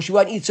or she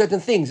won't eat certain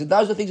things. And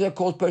those are things that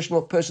cause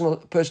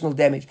personal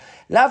damage.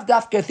 Lav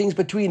dafka things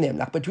between them,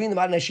 like between them.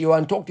 I don't know, she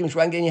won't talk to him, she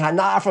won't get any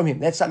hana from him.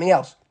 That's something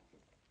else.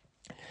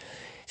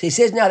 So he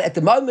says now, at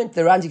the moment,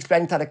 the Ran's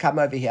explaining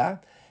Tanakama over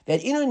here,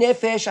 that inu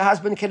nefesh, a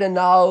husband can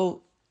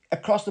annul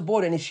across the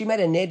board. And if she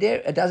made a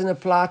neder, it doesn't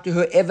apply to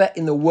her ever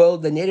in the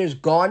world. The neder is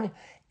gone,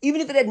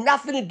 even if it had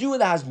nothing to do with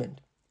the husband.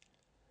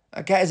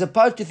 Okay, as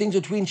opposed to things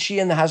between she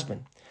and the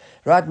husband.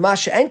 Right?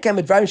 That's very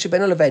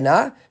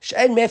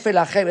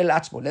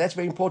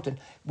important.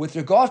 With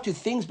regards to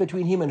things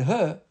between him and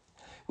her,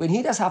 when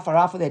he does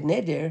hafara for that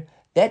neder,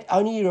 that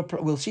only,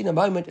 we'll see in a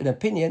moment, an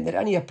opinion, that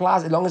only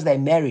applies as long as they're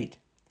married.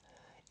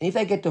 And if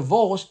they get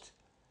divorced,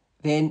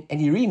 then and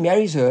he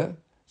remarries her,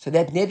 so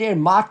that neder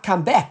might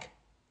come back.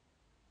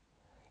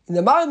 In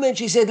the moment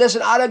she said,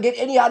 listen, I don't get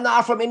any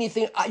hana from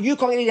anything, you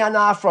can't get any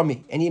hana from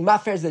me. And he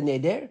mafers the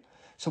neder.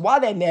 So while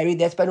they're married,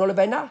 that's ben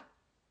olavena.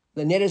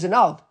 The neder is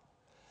annulled.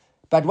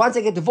 But once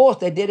they get divorced,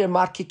 that neder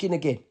might kick in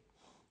again.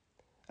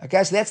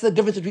 Okay, so that's the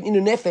difference between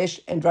inu nefesh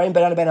and dvarim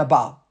ben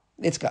abal.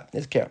 Let's go,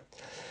 let's carry on.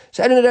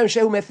 So, for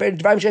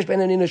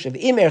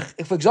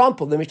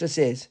example, the Mishnah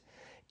says,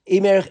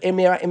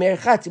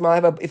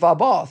 if I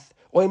bath,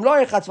 or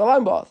if I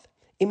bath,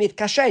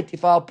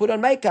 if I put on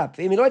makeup,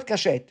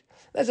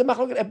 there's a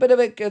bit of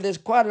it, there's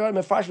quite a lot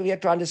of mefresh here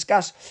trying to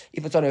discuss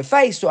if it's on her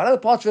face or other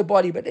parts of her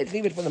body, but let's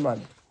leave it for the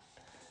moment.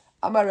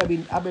 Amar Rabbi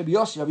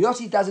Yossi. Rabbi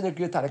Yossi doesn't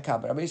agree with Tanakh.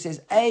 Rabbi Yossi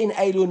says, Ein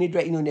elu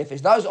nidre inu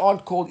nefesh. Those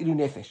aren't called inu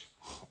nefesh.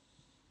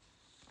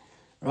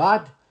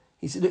 Right?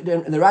 He said,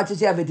 the Rad says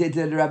here,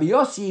 the Rabbi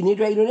Yossi,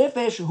 nidre inu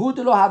nefesh, hu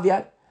de lo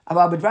havyan,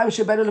 aval bedvarim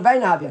shebenu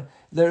levein havyan.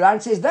 The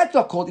Rad says, that's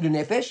not called inu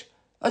nefesh.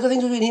 Those are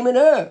things between him and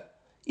her.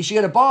 Is she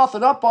going to bath or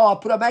not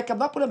bath, put on makeup,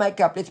 not put on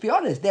makeup? Let's be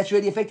honest, that's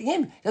really affecting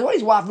him. He doesn't want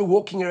his wife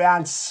walking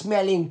around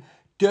smelling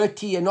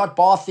dirty and not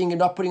bathing and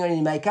not putting on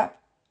any makeup.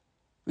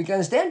 We can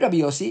understand Rabbi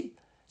Yossi.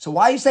 So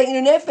why are you saying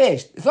inu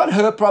nefesh? It's not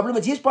her problem,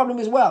 it's his problem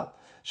as well.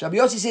 So Rabbi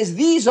Yossi says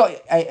these are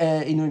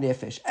inu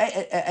nefesh.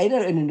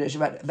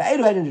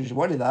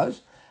 What are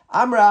those?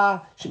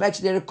 Amra, she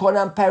makes it a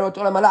konam parot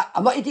olam ala.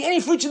 I'm not eating any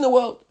fruits in the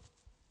world.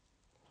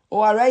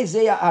 Or arei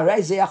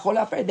zeyachol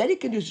afer. Then you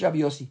can use Rabbi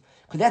Yossi.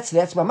 Because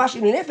that's mamash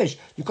inu nefesh.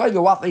 You can't be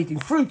a wife eating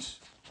fruits.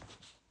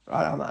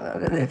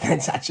 Right?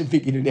 That's such a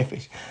big inu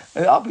nefesh.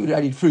 A lot of people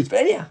don't eat fruits, but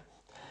anyhow.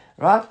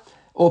 Right?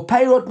 Or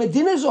parot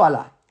medina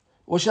zoala.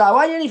 Or shall I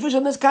want any fruits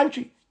from this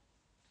country?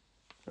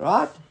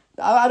 Right?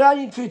 I don't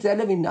eat fruits. I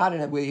live in, I don't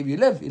know where you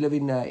live. You live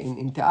in I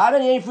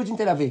don't eat any fruits in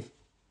Tel Aviv.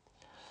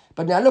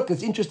 But now look,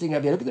 it's interesting.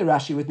 Look at the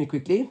Rashi with me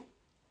quickly.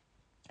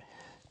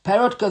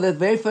 Parot, the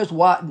very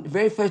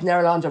first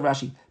narrow lines of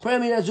Rashi.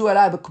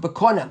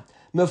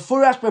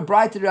 Mefurash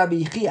bebrighted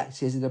Rabbi Yechia.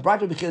 Says the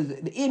bright Rabbi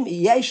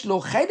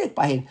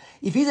Yechia.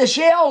 If he's a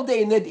shareholder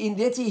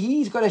let's say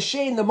he's got a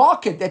share in the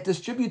market that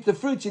distributes the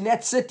fruits in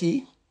that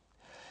city,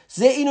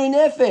 ze inu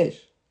nefesh.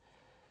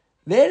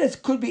 Then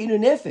it could be inu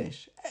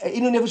nefesh.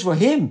 Inu nefesh for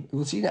him.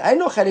 We'll see. Ein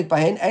lo chedek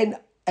bahen. Ein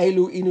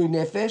elu inu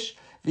nefesh.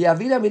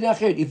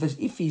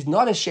 If he's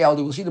not a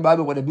shareholder, we'll see in a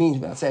moment what it means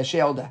when I say a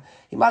shareholder.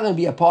 He might not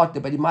be a partner,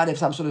 but he might have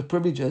some sort of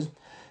privileges.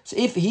 So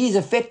if he's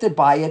affected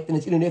by it, then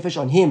it's inu nefesh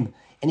on him,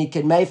 and he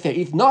can mayfair.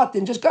 If not,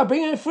 then just go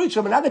bring in fruits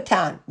from another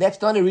town. That's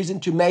not a reason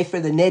to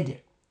mayfair the neder.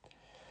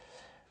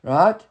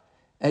 Right?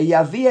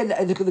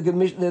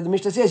 The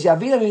Mishnah says,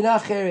 Yavila mina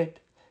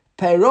acheret.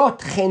 Perot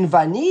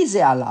chenvani ze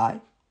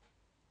alai.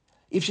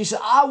 If she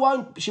says, I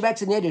won't, she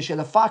makes a neder, she has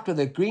a fight with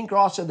the green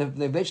grass or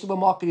the vegetable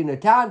market in her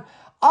town,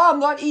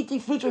 I'm not eating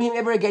fruit from him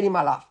ever again in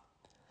my life.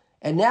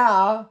 And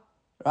now,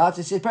 right,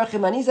 it says, he can't do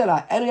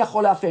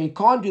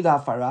the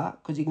hafara,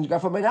 because he can go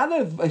from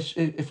another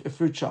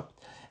fruit shop.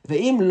 But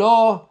it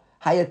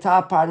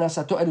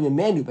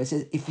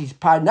says, if his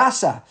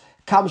parnasa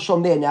comes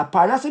from there, now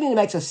parnasa means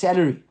makes a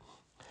salary.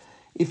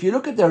 If you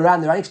look at the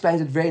Ran explains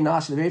it very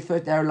nicely, the very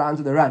first narrow lines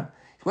of the Ran.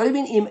 What do you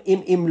mean,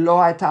 im lo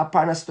hayata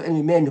parnasa el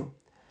mimenu?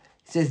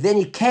 It says, then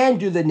he can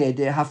do the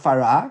neder,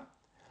 hafara.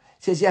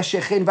 It says,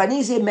 Yashechin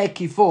vanize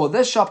mekifo.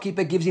 This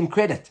shopkeeper gives him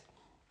credit.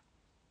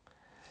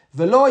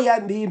 Nobody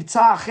else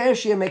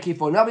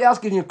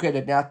gives him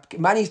credit. Now,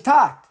 money's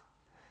tight.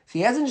 So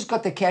he hasn't just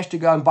got the cash to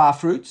go and buy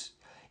fruits.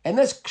 And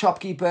this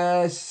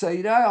shopkeeper, so,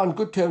 on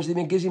good terms,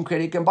 even gives him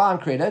credit, he can buy on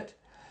credit.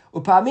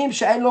 Sometimes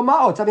he hasn't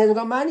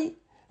got money.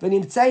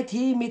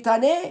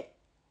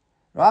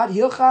 Right?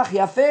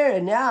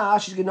 And now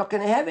she's not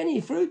going to have any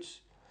fruits.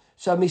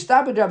 So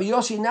Mistabed Rabbi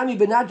Yossi Nami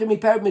Benadra Mi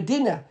Parad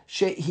Medina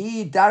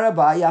Shehi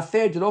Daraba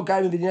Yafer Delo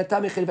Garim Medina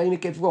Tami Chelvanim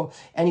Kefro.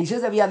 And he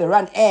says that the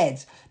Ran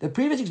adds the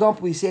previous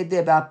example we said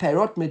there about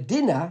Perot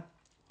Medina,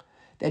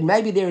 that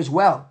maybe there as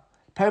well.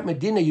 Perot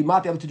Medina you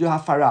might be able to do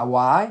hafara.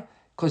 Why?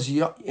 Because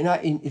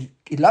in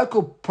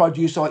local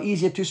produce are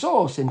easier to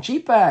source and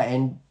cheaper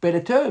and better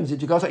terms. That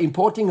you guys are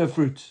importing her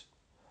fruits.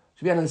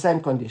 So we are under the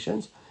same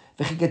conditions.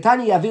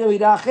 V'chiketani Yavinu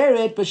Midah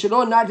Acheret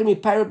B'Shelo Nadra Mi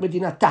Perot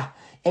Medina Ta.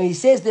 And he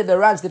says that the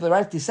Rans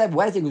decide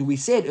one thing we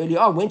said earlier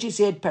on, when she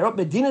said Perot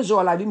Medina Zo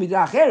Alavim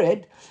Midah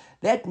Acheret,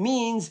 that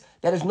means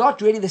that it's not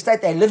really the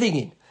state they're living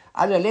in.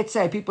 I don't know, let's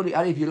say people,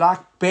 if you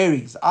like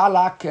berries, I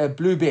like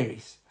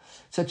blueberries.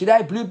 So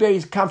today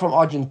blueberries come from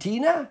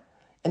Argentina,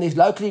 and there's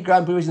locally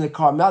grown blueberries in the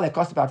Carmel. They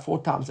cost about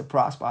 4 times the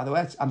price, by the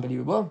way. It's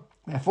unbelievable.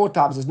 4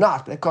 times is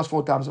nice, but they cost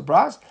 4 times the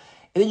price.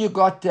 And then you've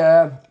got,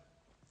 I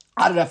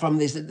don't know,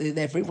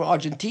 they're from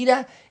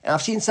Argentina, and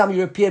I've seen some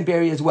European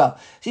berry as well.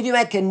 So if you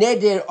make a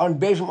neder on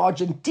berries from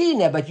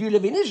Argentina, but you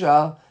live in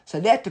Israel, so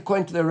that,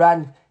 according to the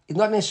Ran, is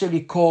not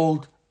necessarily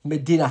called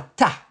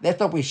Medinata. That's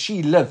not where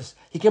she lives.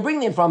 He can bring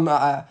them from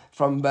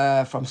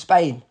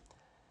Spain.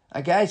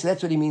 Okay, so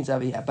that's what he means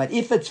over here. But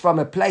if it's from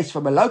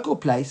a local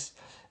place,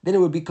 then it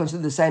would be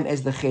considered the same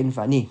as the Chen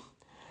Vani.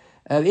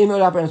 We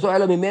got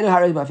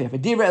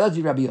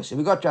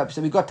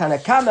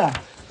Tanakama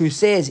who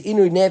says that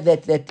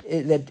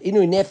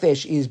Inu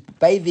Nefesh is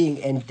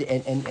bathing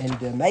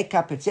and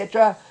makeup,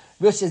 etc.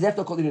 Versus that's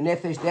not called Inu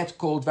Nefesh, that's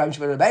called Varim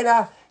Shemar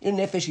Rabbeina. Inu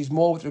Nefesh is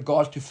more with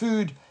regards to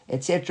food,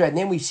 etc. And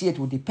then we see it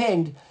will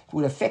depend, it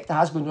will affect the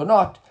husband or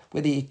not,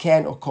 whether he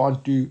can or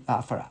can't do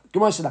Farah.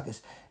 Gemara says like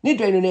this: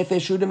 Nidra Inu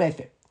Nefesh Shuda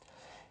Mefer.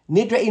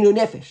 Nidra Inu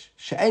Nefesh.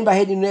 She'en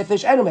Bahed Inu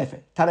Nefesh Enu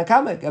Mefer.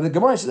 Tanakama. The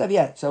Gemara says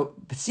Aviyah. So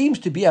it seems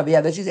to be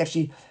Aviyah. This is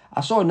actually,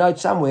 I saw a note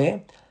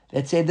somewhere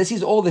that said this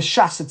is all the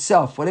Shas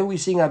itself. Whatever we're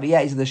seeing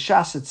Aviyah is the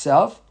Shas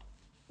itself.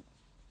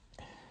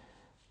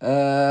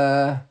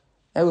 And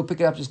we'll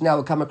pick it up just now.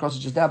 We'll come across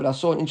it just now. But I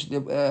saw an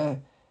interesting,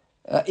 and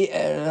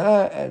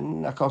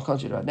I can't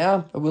see it right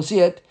now. But we'll see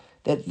it.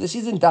 That this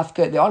isn't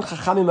Dafka. There aren't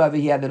Chachamim over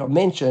here that are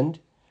mentioned.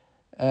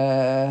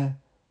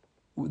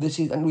 This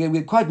is, and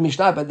we're quite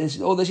Mishnah, but this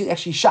is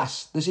actually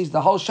Shas. This is the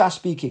whole Shas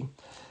speaking.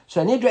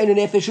 So Nidra Inu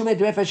Nefesh, Shumet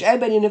Nefesh, and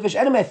Ben Inu Nefesh,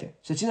 and Mefer.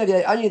 So it's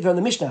only from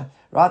the Mishnah,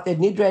 right? That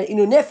Nidra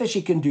Inu Nefesh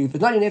he can do. If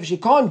it's not Inu Nefesh, he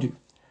can't do.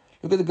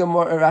 Look at the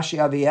Gemara Rashi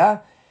over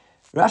here.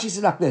 Rashi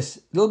says like this,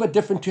 a little bit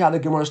different to how the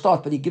Gemara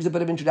starts, but he gives a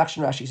bit of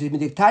introduction. Rashi says, these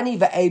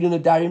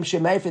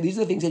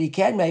are the things that he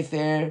can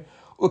Mefer.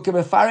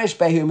 Ukemefarish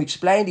Behum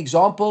explained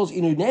examples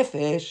Inu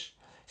Nefesh.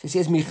 So he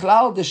says,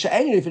 Michlal the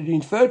She'enu, if it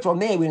inferred from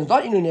there, when it's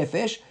not Inu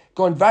Nefesh,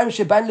 going Varim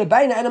Sheban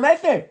Lebeina and a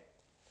Mefer. He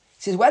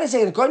says, wait a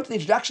second, according to the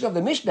introduction of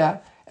the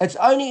Mishnah, it's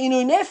only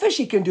Inu Nefesh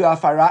he can do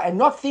Afara and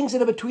not things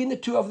that are between the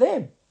two of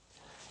them.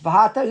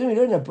 Bahata, we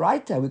learn a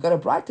brighter. We got a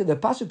brighter. The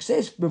pasuk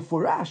says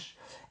Befurash,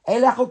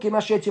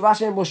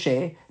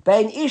 Moshe,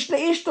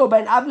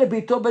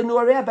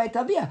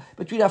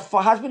 between a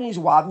husband and his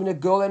wife, and a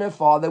girl and her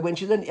father, when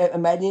she's a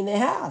man in their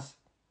house.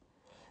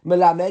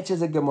 Melamed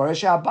says the Gemara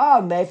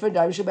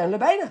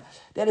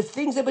that is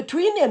things that are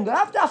between them.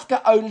 Not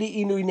dafka only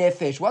inu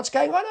nefesh. What's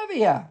going on over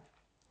here?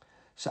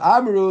 So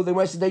Amru, the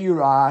rest of the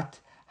Yurat,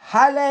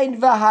 Halen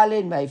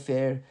v'Halen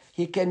Mayfair.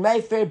 He can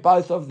Mayfair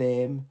both of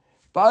them,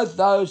 both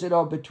those that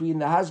are between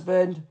the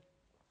husband,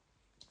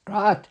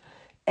 right,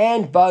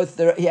 and both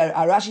the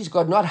Rashi's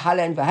got not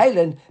Halen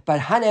v'Halen,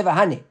 but Hane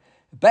v'Hane.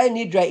 Bein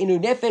nidra inu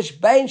nefesh,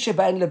 bein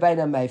shebein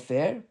lebein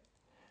Mayfair.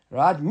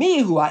 Right?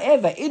 Mihu,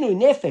 however, inu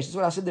nefesh, this is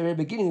what I said at the very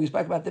beginning, we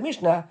spoke about the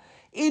Mishnah,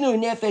 inu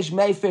nefesh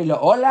mefer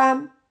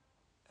le'olam,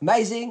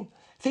 amazing,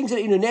 things that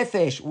inu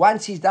nefesh,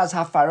 once he does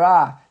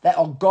hafara, they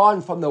are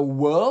gone from the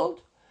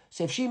world.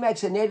 So if she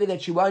makes a neder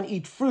that she won't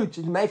eat fruit,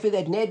 it's mefer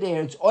that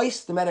neder, it's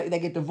ois, no matter if they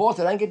get divorced,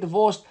 they don't get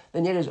divorced, the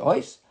neder is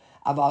ois.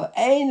 Aval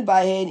ein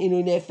bahen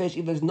inu nefesh,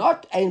 if it's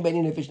not ein bahen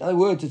inu nefesh, in other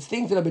words, it's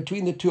things that are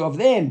between the two of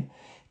them.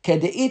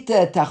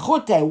 Kedeita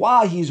tachute,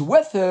 while he's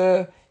with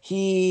her,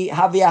 he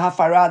havia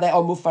hafara, they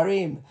are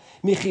mufarim.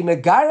 Michi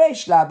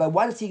megaresh la, but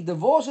once he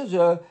divorces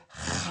her,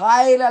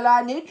 chayla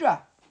la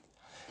nidra.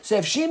 So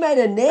if she made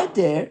a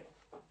neder,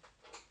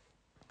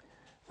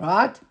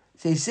 right?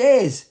 So he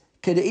says,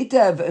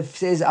 kedeita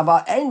says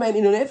aval ein bahen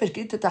inu nefesh,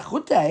 kedeita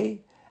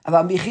tachute,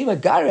 aval michi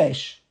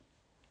megaresh.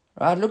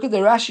 Right? Look at the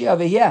Rashi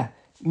over here.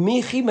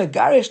 Michi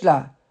megaresh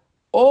la,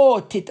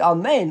 or tit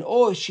almen,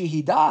 or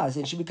he does,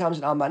 and she becomes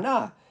an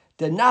almanah.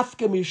 The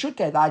nafka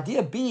mishute, the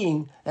idea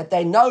being that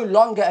they're no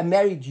longer a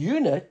married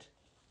unit,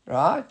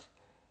 right?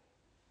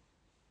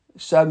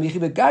 So michi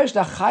megarish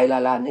la chayla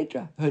la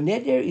nidra. Her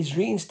neder is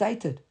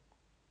reinstated.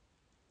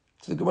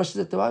 So the Gemara says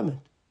at the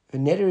moment, her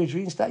neder is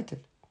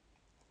reinstated.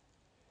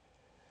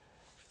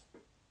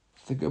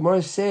 The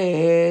Gemara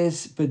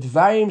says,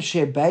 "B'dvarim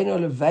shebeino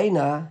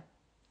leveina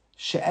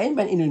she'ein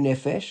ben inu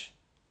nefesh,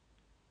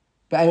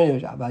 but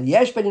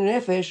yesh ben inu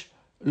nefesh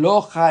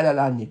lo chayla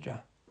la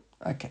nidra."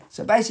 Okay,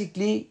 so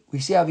basically, we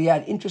see how we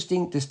had an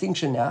interesting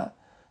distinction now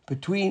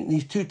between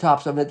these two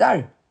types of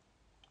nadarim.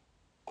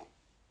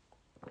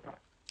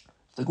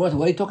 So, what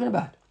are you talking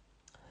about?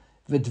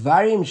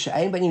 V'dvarim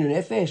she'ein ben inu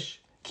nefesh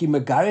ki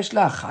megaresh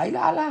la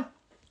chayla ala.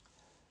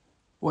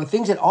 Well,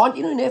 things that aren't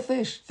inu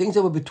nefesh, things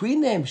that were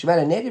between them, she made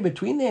a neder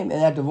between them,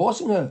 and they're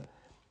divorcing her.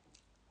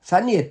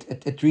 Suddenly,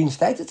 it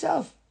reinstates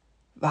itself.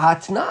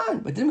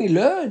 V'hatnan, but didn't we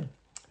learn?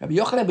 Rabbi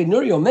Yochanan ben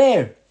Nuri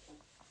Omer.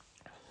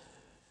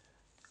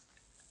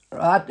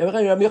 Right,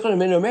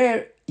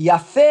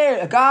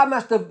 Yafer, a guy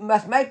must do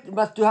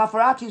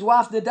hafarat his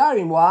wife's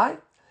nedarim. Why?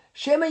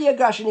 Shema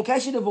yagashin, in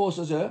case he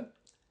divorces her.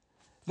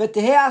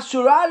 V'teheh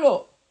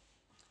asuralo,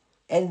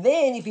 and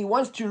then if he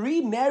wants to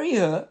remarry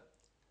her,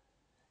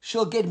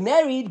 she'll get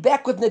married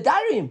back with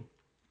nedarim.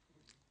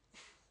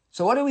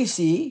 So what do we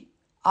see?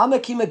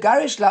 Amaki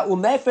megarish la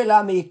umefer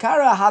la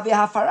meikara have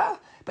hafara.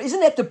 But isn't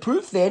that the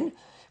proof then?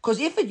 Because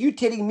if you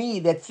telling me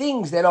that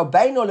things that are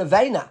bein or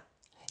leveina,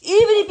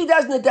 even if he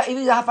doesn't, if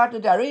he's a hafat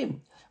nedarim,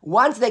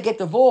 once they get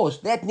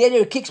divorced, that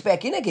neder kicks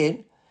back in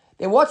again.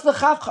 Then what's the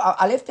chaf?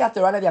 I left out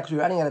the Ranavia because we're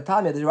running out of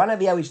time here. There's a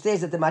Ranavia which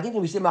says that the Madin,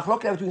 we say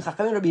machlok between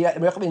Chachamim and Rabbi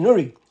Yochanan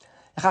Nuri.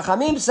 The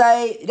Chachamim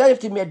say you don't have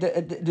to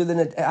do the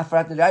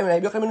hafarat nedarim.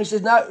 Rabbi Yochanan Nuri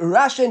says no,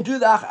 rush and do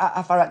the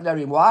hafarat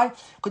nedarim. Why?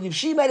 Because if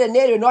she made a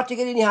neder not to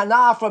get any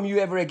hana from you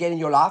ever again in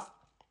your life,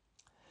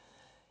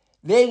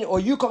 then or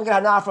you can't get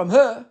hana from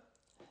her.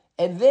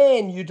 and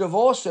then you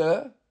divorce her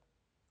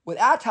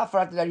without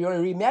hafarat neder, you want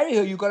to remarry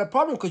her, you've got a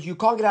problem because you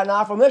can't get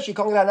an from her, she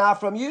can't get an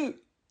from you.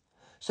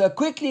 So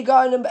quickly go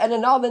and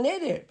annul the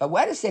neder. But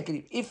wait a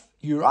second, if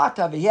you're right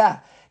over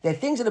here, there are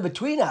things that are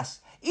between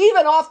us,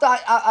 even after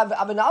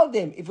I've annulled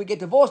them, if we get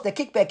divorced, they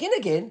kick back in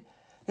again,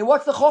 then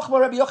what's the chokhmah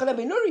Rabbi Yochanan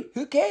ben Nuri?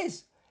 Who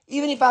cares?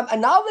 Even if I'm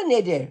annul the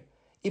neder,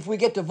 if we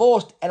get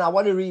divorced and I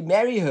want to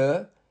remarry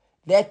her,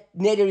 that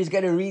neder is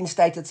going to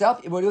reinstate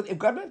itself. You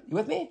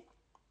with me?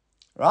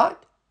 Right?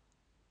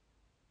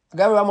 I'll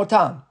go one more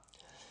time.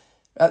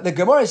 The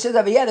Gemara says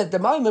over here that at the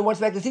moment wants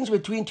to make the things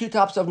between two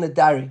types of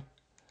nedari.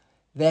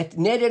 That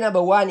neder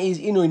number one is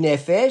inui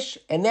nefesh,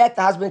 and that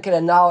the husband can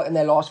annul and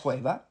they last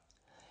forever.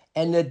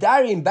 And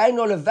nedarim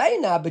beino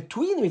leveina,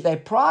 between them, if they're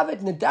private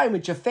nedarim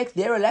which affect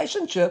their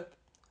relationship,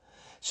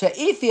 so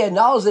if he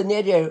annuls the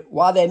neder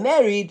while they're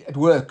married, it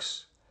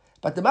works.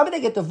 But the moment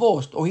they get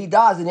divorced or he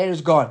dies, the neder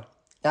is gone.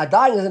 Now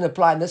dying doesn't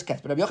apply in this case,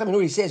 but Rabbi Yochanan ben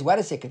Nuri says, wait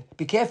a second,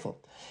 be careful.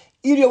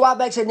 If your wife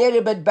makes a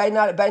neder, but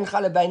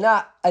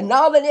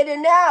annul the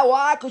neder now.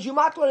 Why? Because you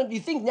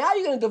think now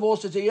you're going to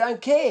divorce her, so you don't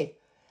care.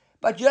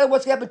 But you know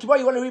what's going to happen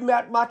tomorrow? You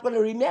might want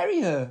to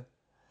remarry her.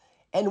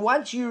 And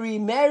once you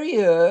remarry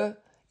her,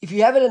 if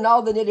you haven't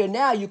annulled the neder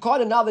now, you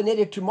can't annul the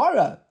neder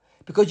tomorrow.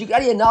 Because you can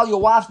only annul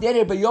your wife's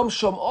neder by Yom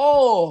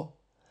Shom'or.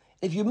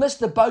 If you miss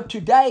the boat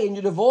today and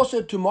you divorce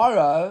her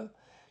tomorrow,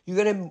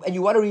 and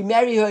you want to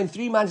remarry her in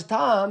 3 months'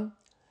 time,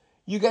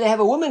 you're going to have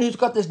a woman who's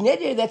got this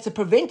neder that's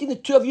preventing the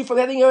two of you from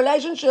having a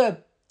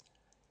relationship.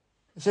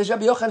 It says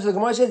Rabbi Yochanan, so the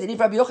Gemara says that if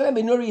Rabbi Yochanan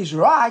ben Nuri is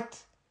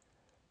right,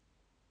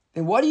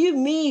 then what do you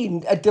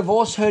mean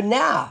divorce her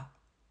now?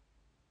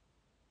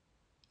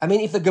 I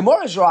mean, if the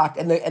Gemara is right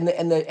and the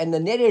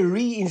neder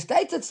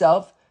reinstates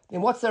itself,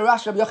 then what's the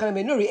rush of Rabbi Yochanan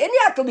ben Nuri? Any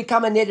act will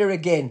become a neder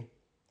again.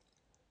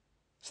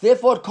 So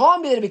therefore, it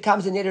can't be that it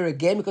becomes a neder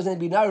again, because then there'd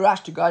be no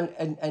rush to go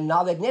and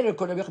now that neder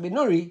called Rabbi Yochanan ben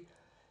Nuri.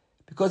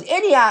 Because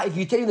anyhow, if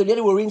you're telling the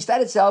neder will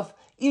reinstate itself,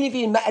 even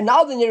if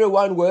now the neder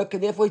won't work,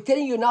 and therefore he's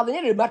telling you now the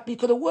neder, it must be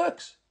because it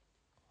works.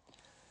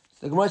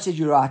 So the Gemara says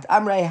you're right.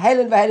 Amrei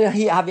helen v'helen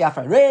hi havi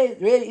afra.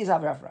 Really is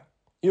havi afra.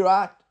 You're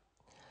right.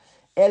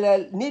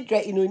 Ela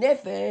nidre inu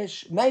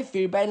nefesh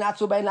meifir bein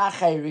atzu bein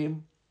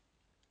acherim.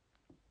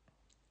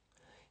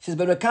 He says,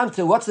 but when it comes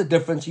to what's the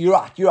difference, you're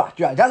right.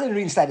 It doesn't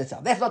reinstate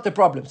itself. That's not the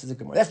problem, says the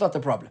Gemara. That's not the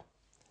problem.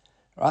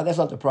 Right? That's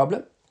not the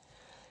problem.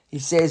 He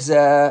says,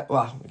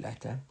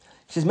 later.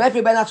 He says,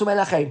 Meifir ben atzmo ben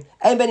acherim.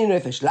 Ein ben inu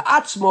nefesh.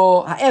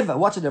 La'atzmo, however,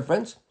 what's the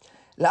difference?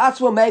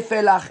 La'atzmo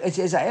meifir lach, it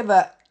says,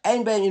 however,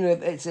 ein ben inu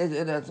nefesh. It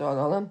says,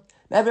 hold on.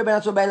 Meifir ben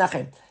atzmo ben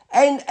acherim.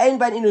 Ein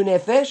ben inu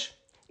nefesh.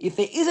 If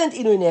there isn't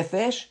inu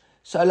nefesh,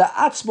 so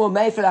la'atzmo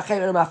meifir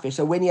acherim mafir.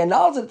 So when he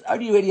annuls it,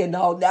 only already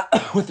annulled now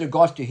with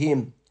regards to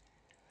him.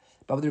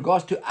 But with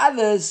regards to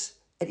others,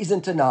 it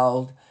isn't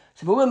annulled.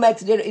 So if a woman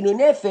makes it inu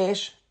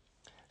nefesh,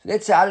 so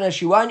let's say, I don't know,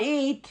 she won't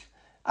eat,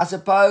 I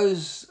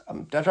suppose,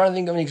 I'm trying to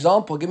think of an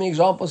example. Give me an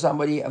example,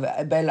 somebody.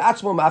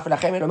 Rashi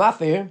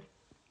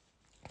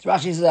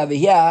says over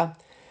here,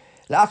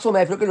 look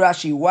at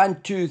Rashi,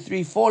 1, 2,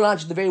 3, 4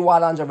 lines, the very wide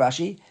lines of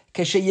Rashi.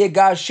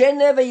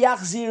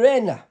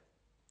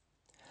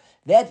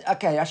 That,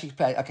 okay, Rashi,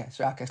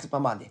 slip my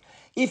mind there.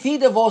 If he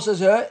divorces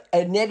her,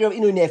 a neder of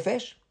inu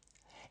nefesh,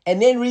 and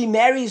then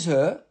remarries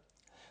her,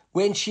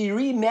 when she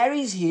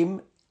remarries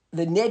him,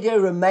 the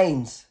neder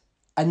remains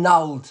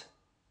annulled.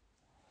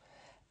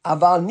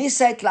 But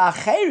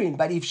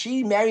if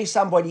she marries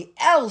somebody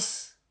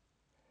else,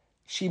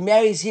 she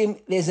marries him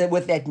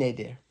with that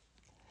neder.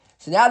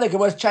 So now the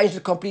Gemara changed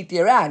it completely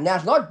around. Now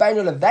it's not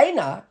Beinu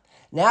Leveina,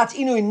 now it's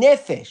Inui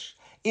Nefesh.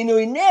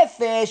 Inui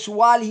Nefesh,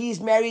 while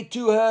he's married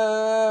to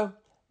her,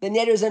 the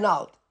neder is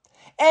annulled.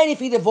 And if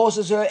he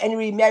divorces her and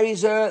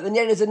remarries her, the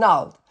neder is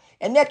annulled.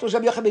 And that was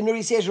Rabbi Yochanan ben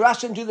Nuri says,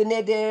 Russian do the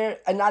neder,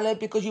 annul it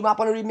because you might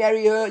want to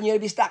remarry her and you're going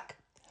to be stuck.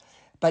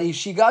 But if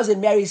she goes and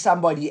marries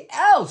somebody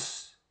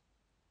else,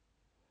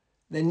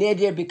 the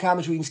neder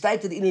becomes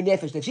reinstated in her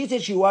nefesh. If she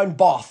says she won't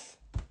bath,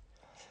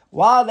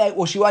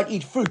 or she won't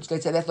eat fruits,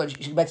 let's say that's not,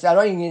 she makes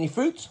not eating any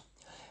fruits,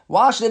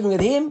 while she's living with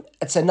him,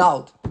 it's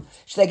annulled.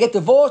 Should they get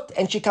divorced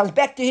and she comes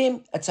back to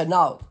him, it's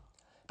annulled.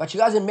 But she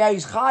goes and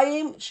marries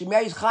Chaim, she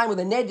marries Chaim with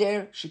a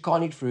neder, she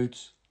can't eat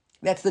fruits.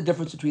 That's the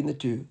difference between the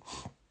two.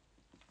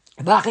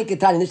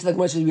 This is like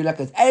most of you like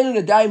this.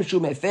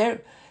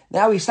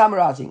 Now he's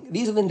summarizing.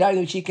 These are the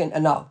nedarim which he can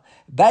annul.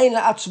 Bein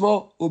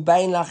la'atzmo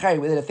u'bein la'acherim.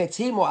 Whether it affects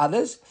him or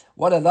others.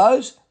 What are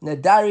those?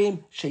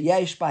 Nedarim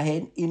sheyesh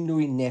bahen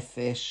inui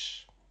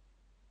nefesh.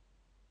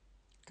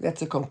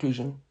 That's the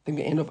conclusion. I think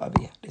we end off over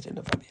here. Let's end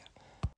off over here.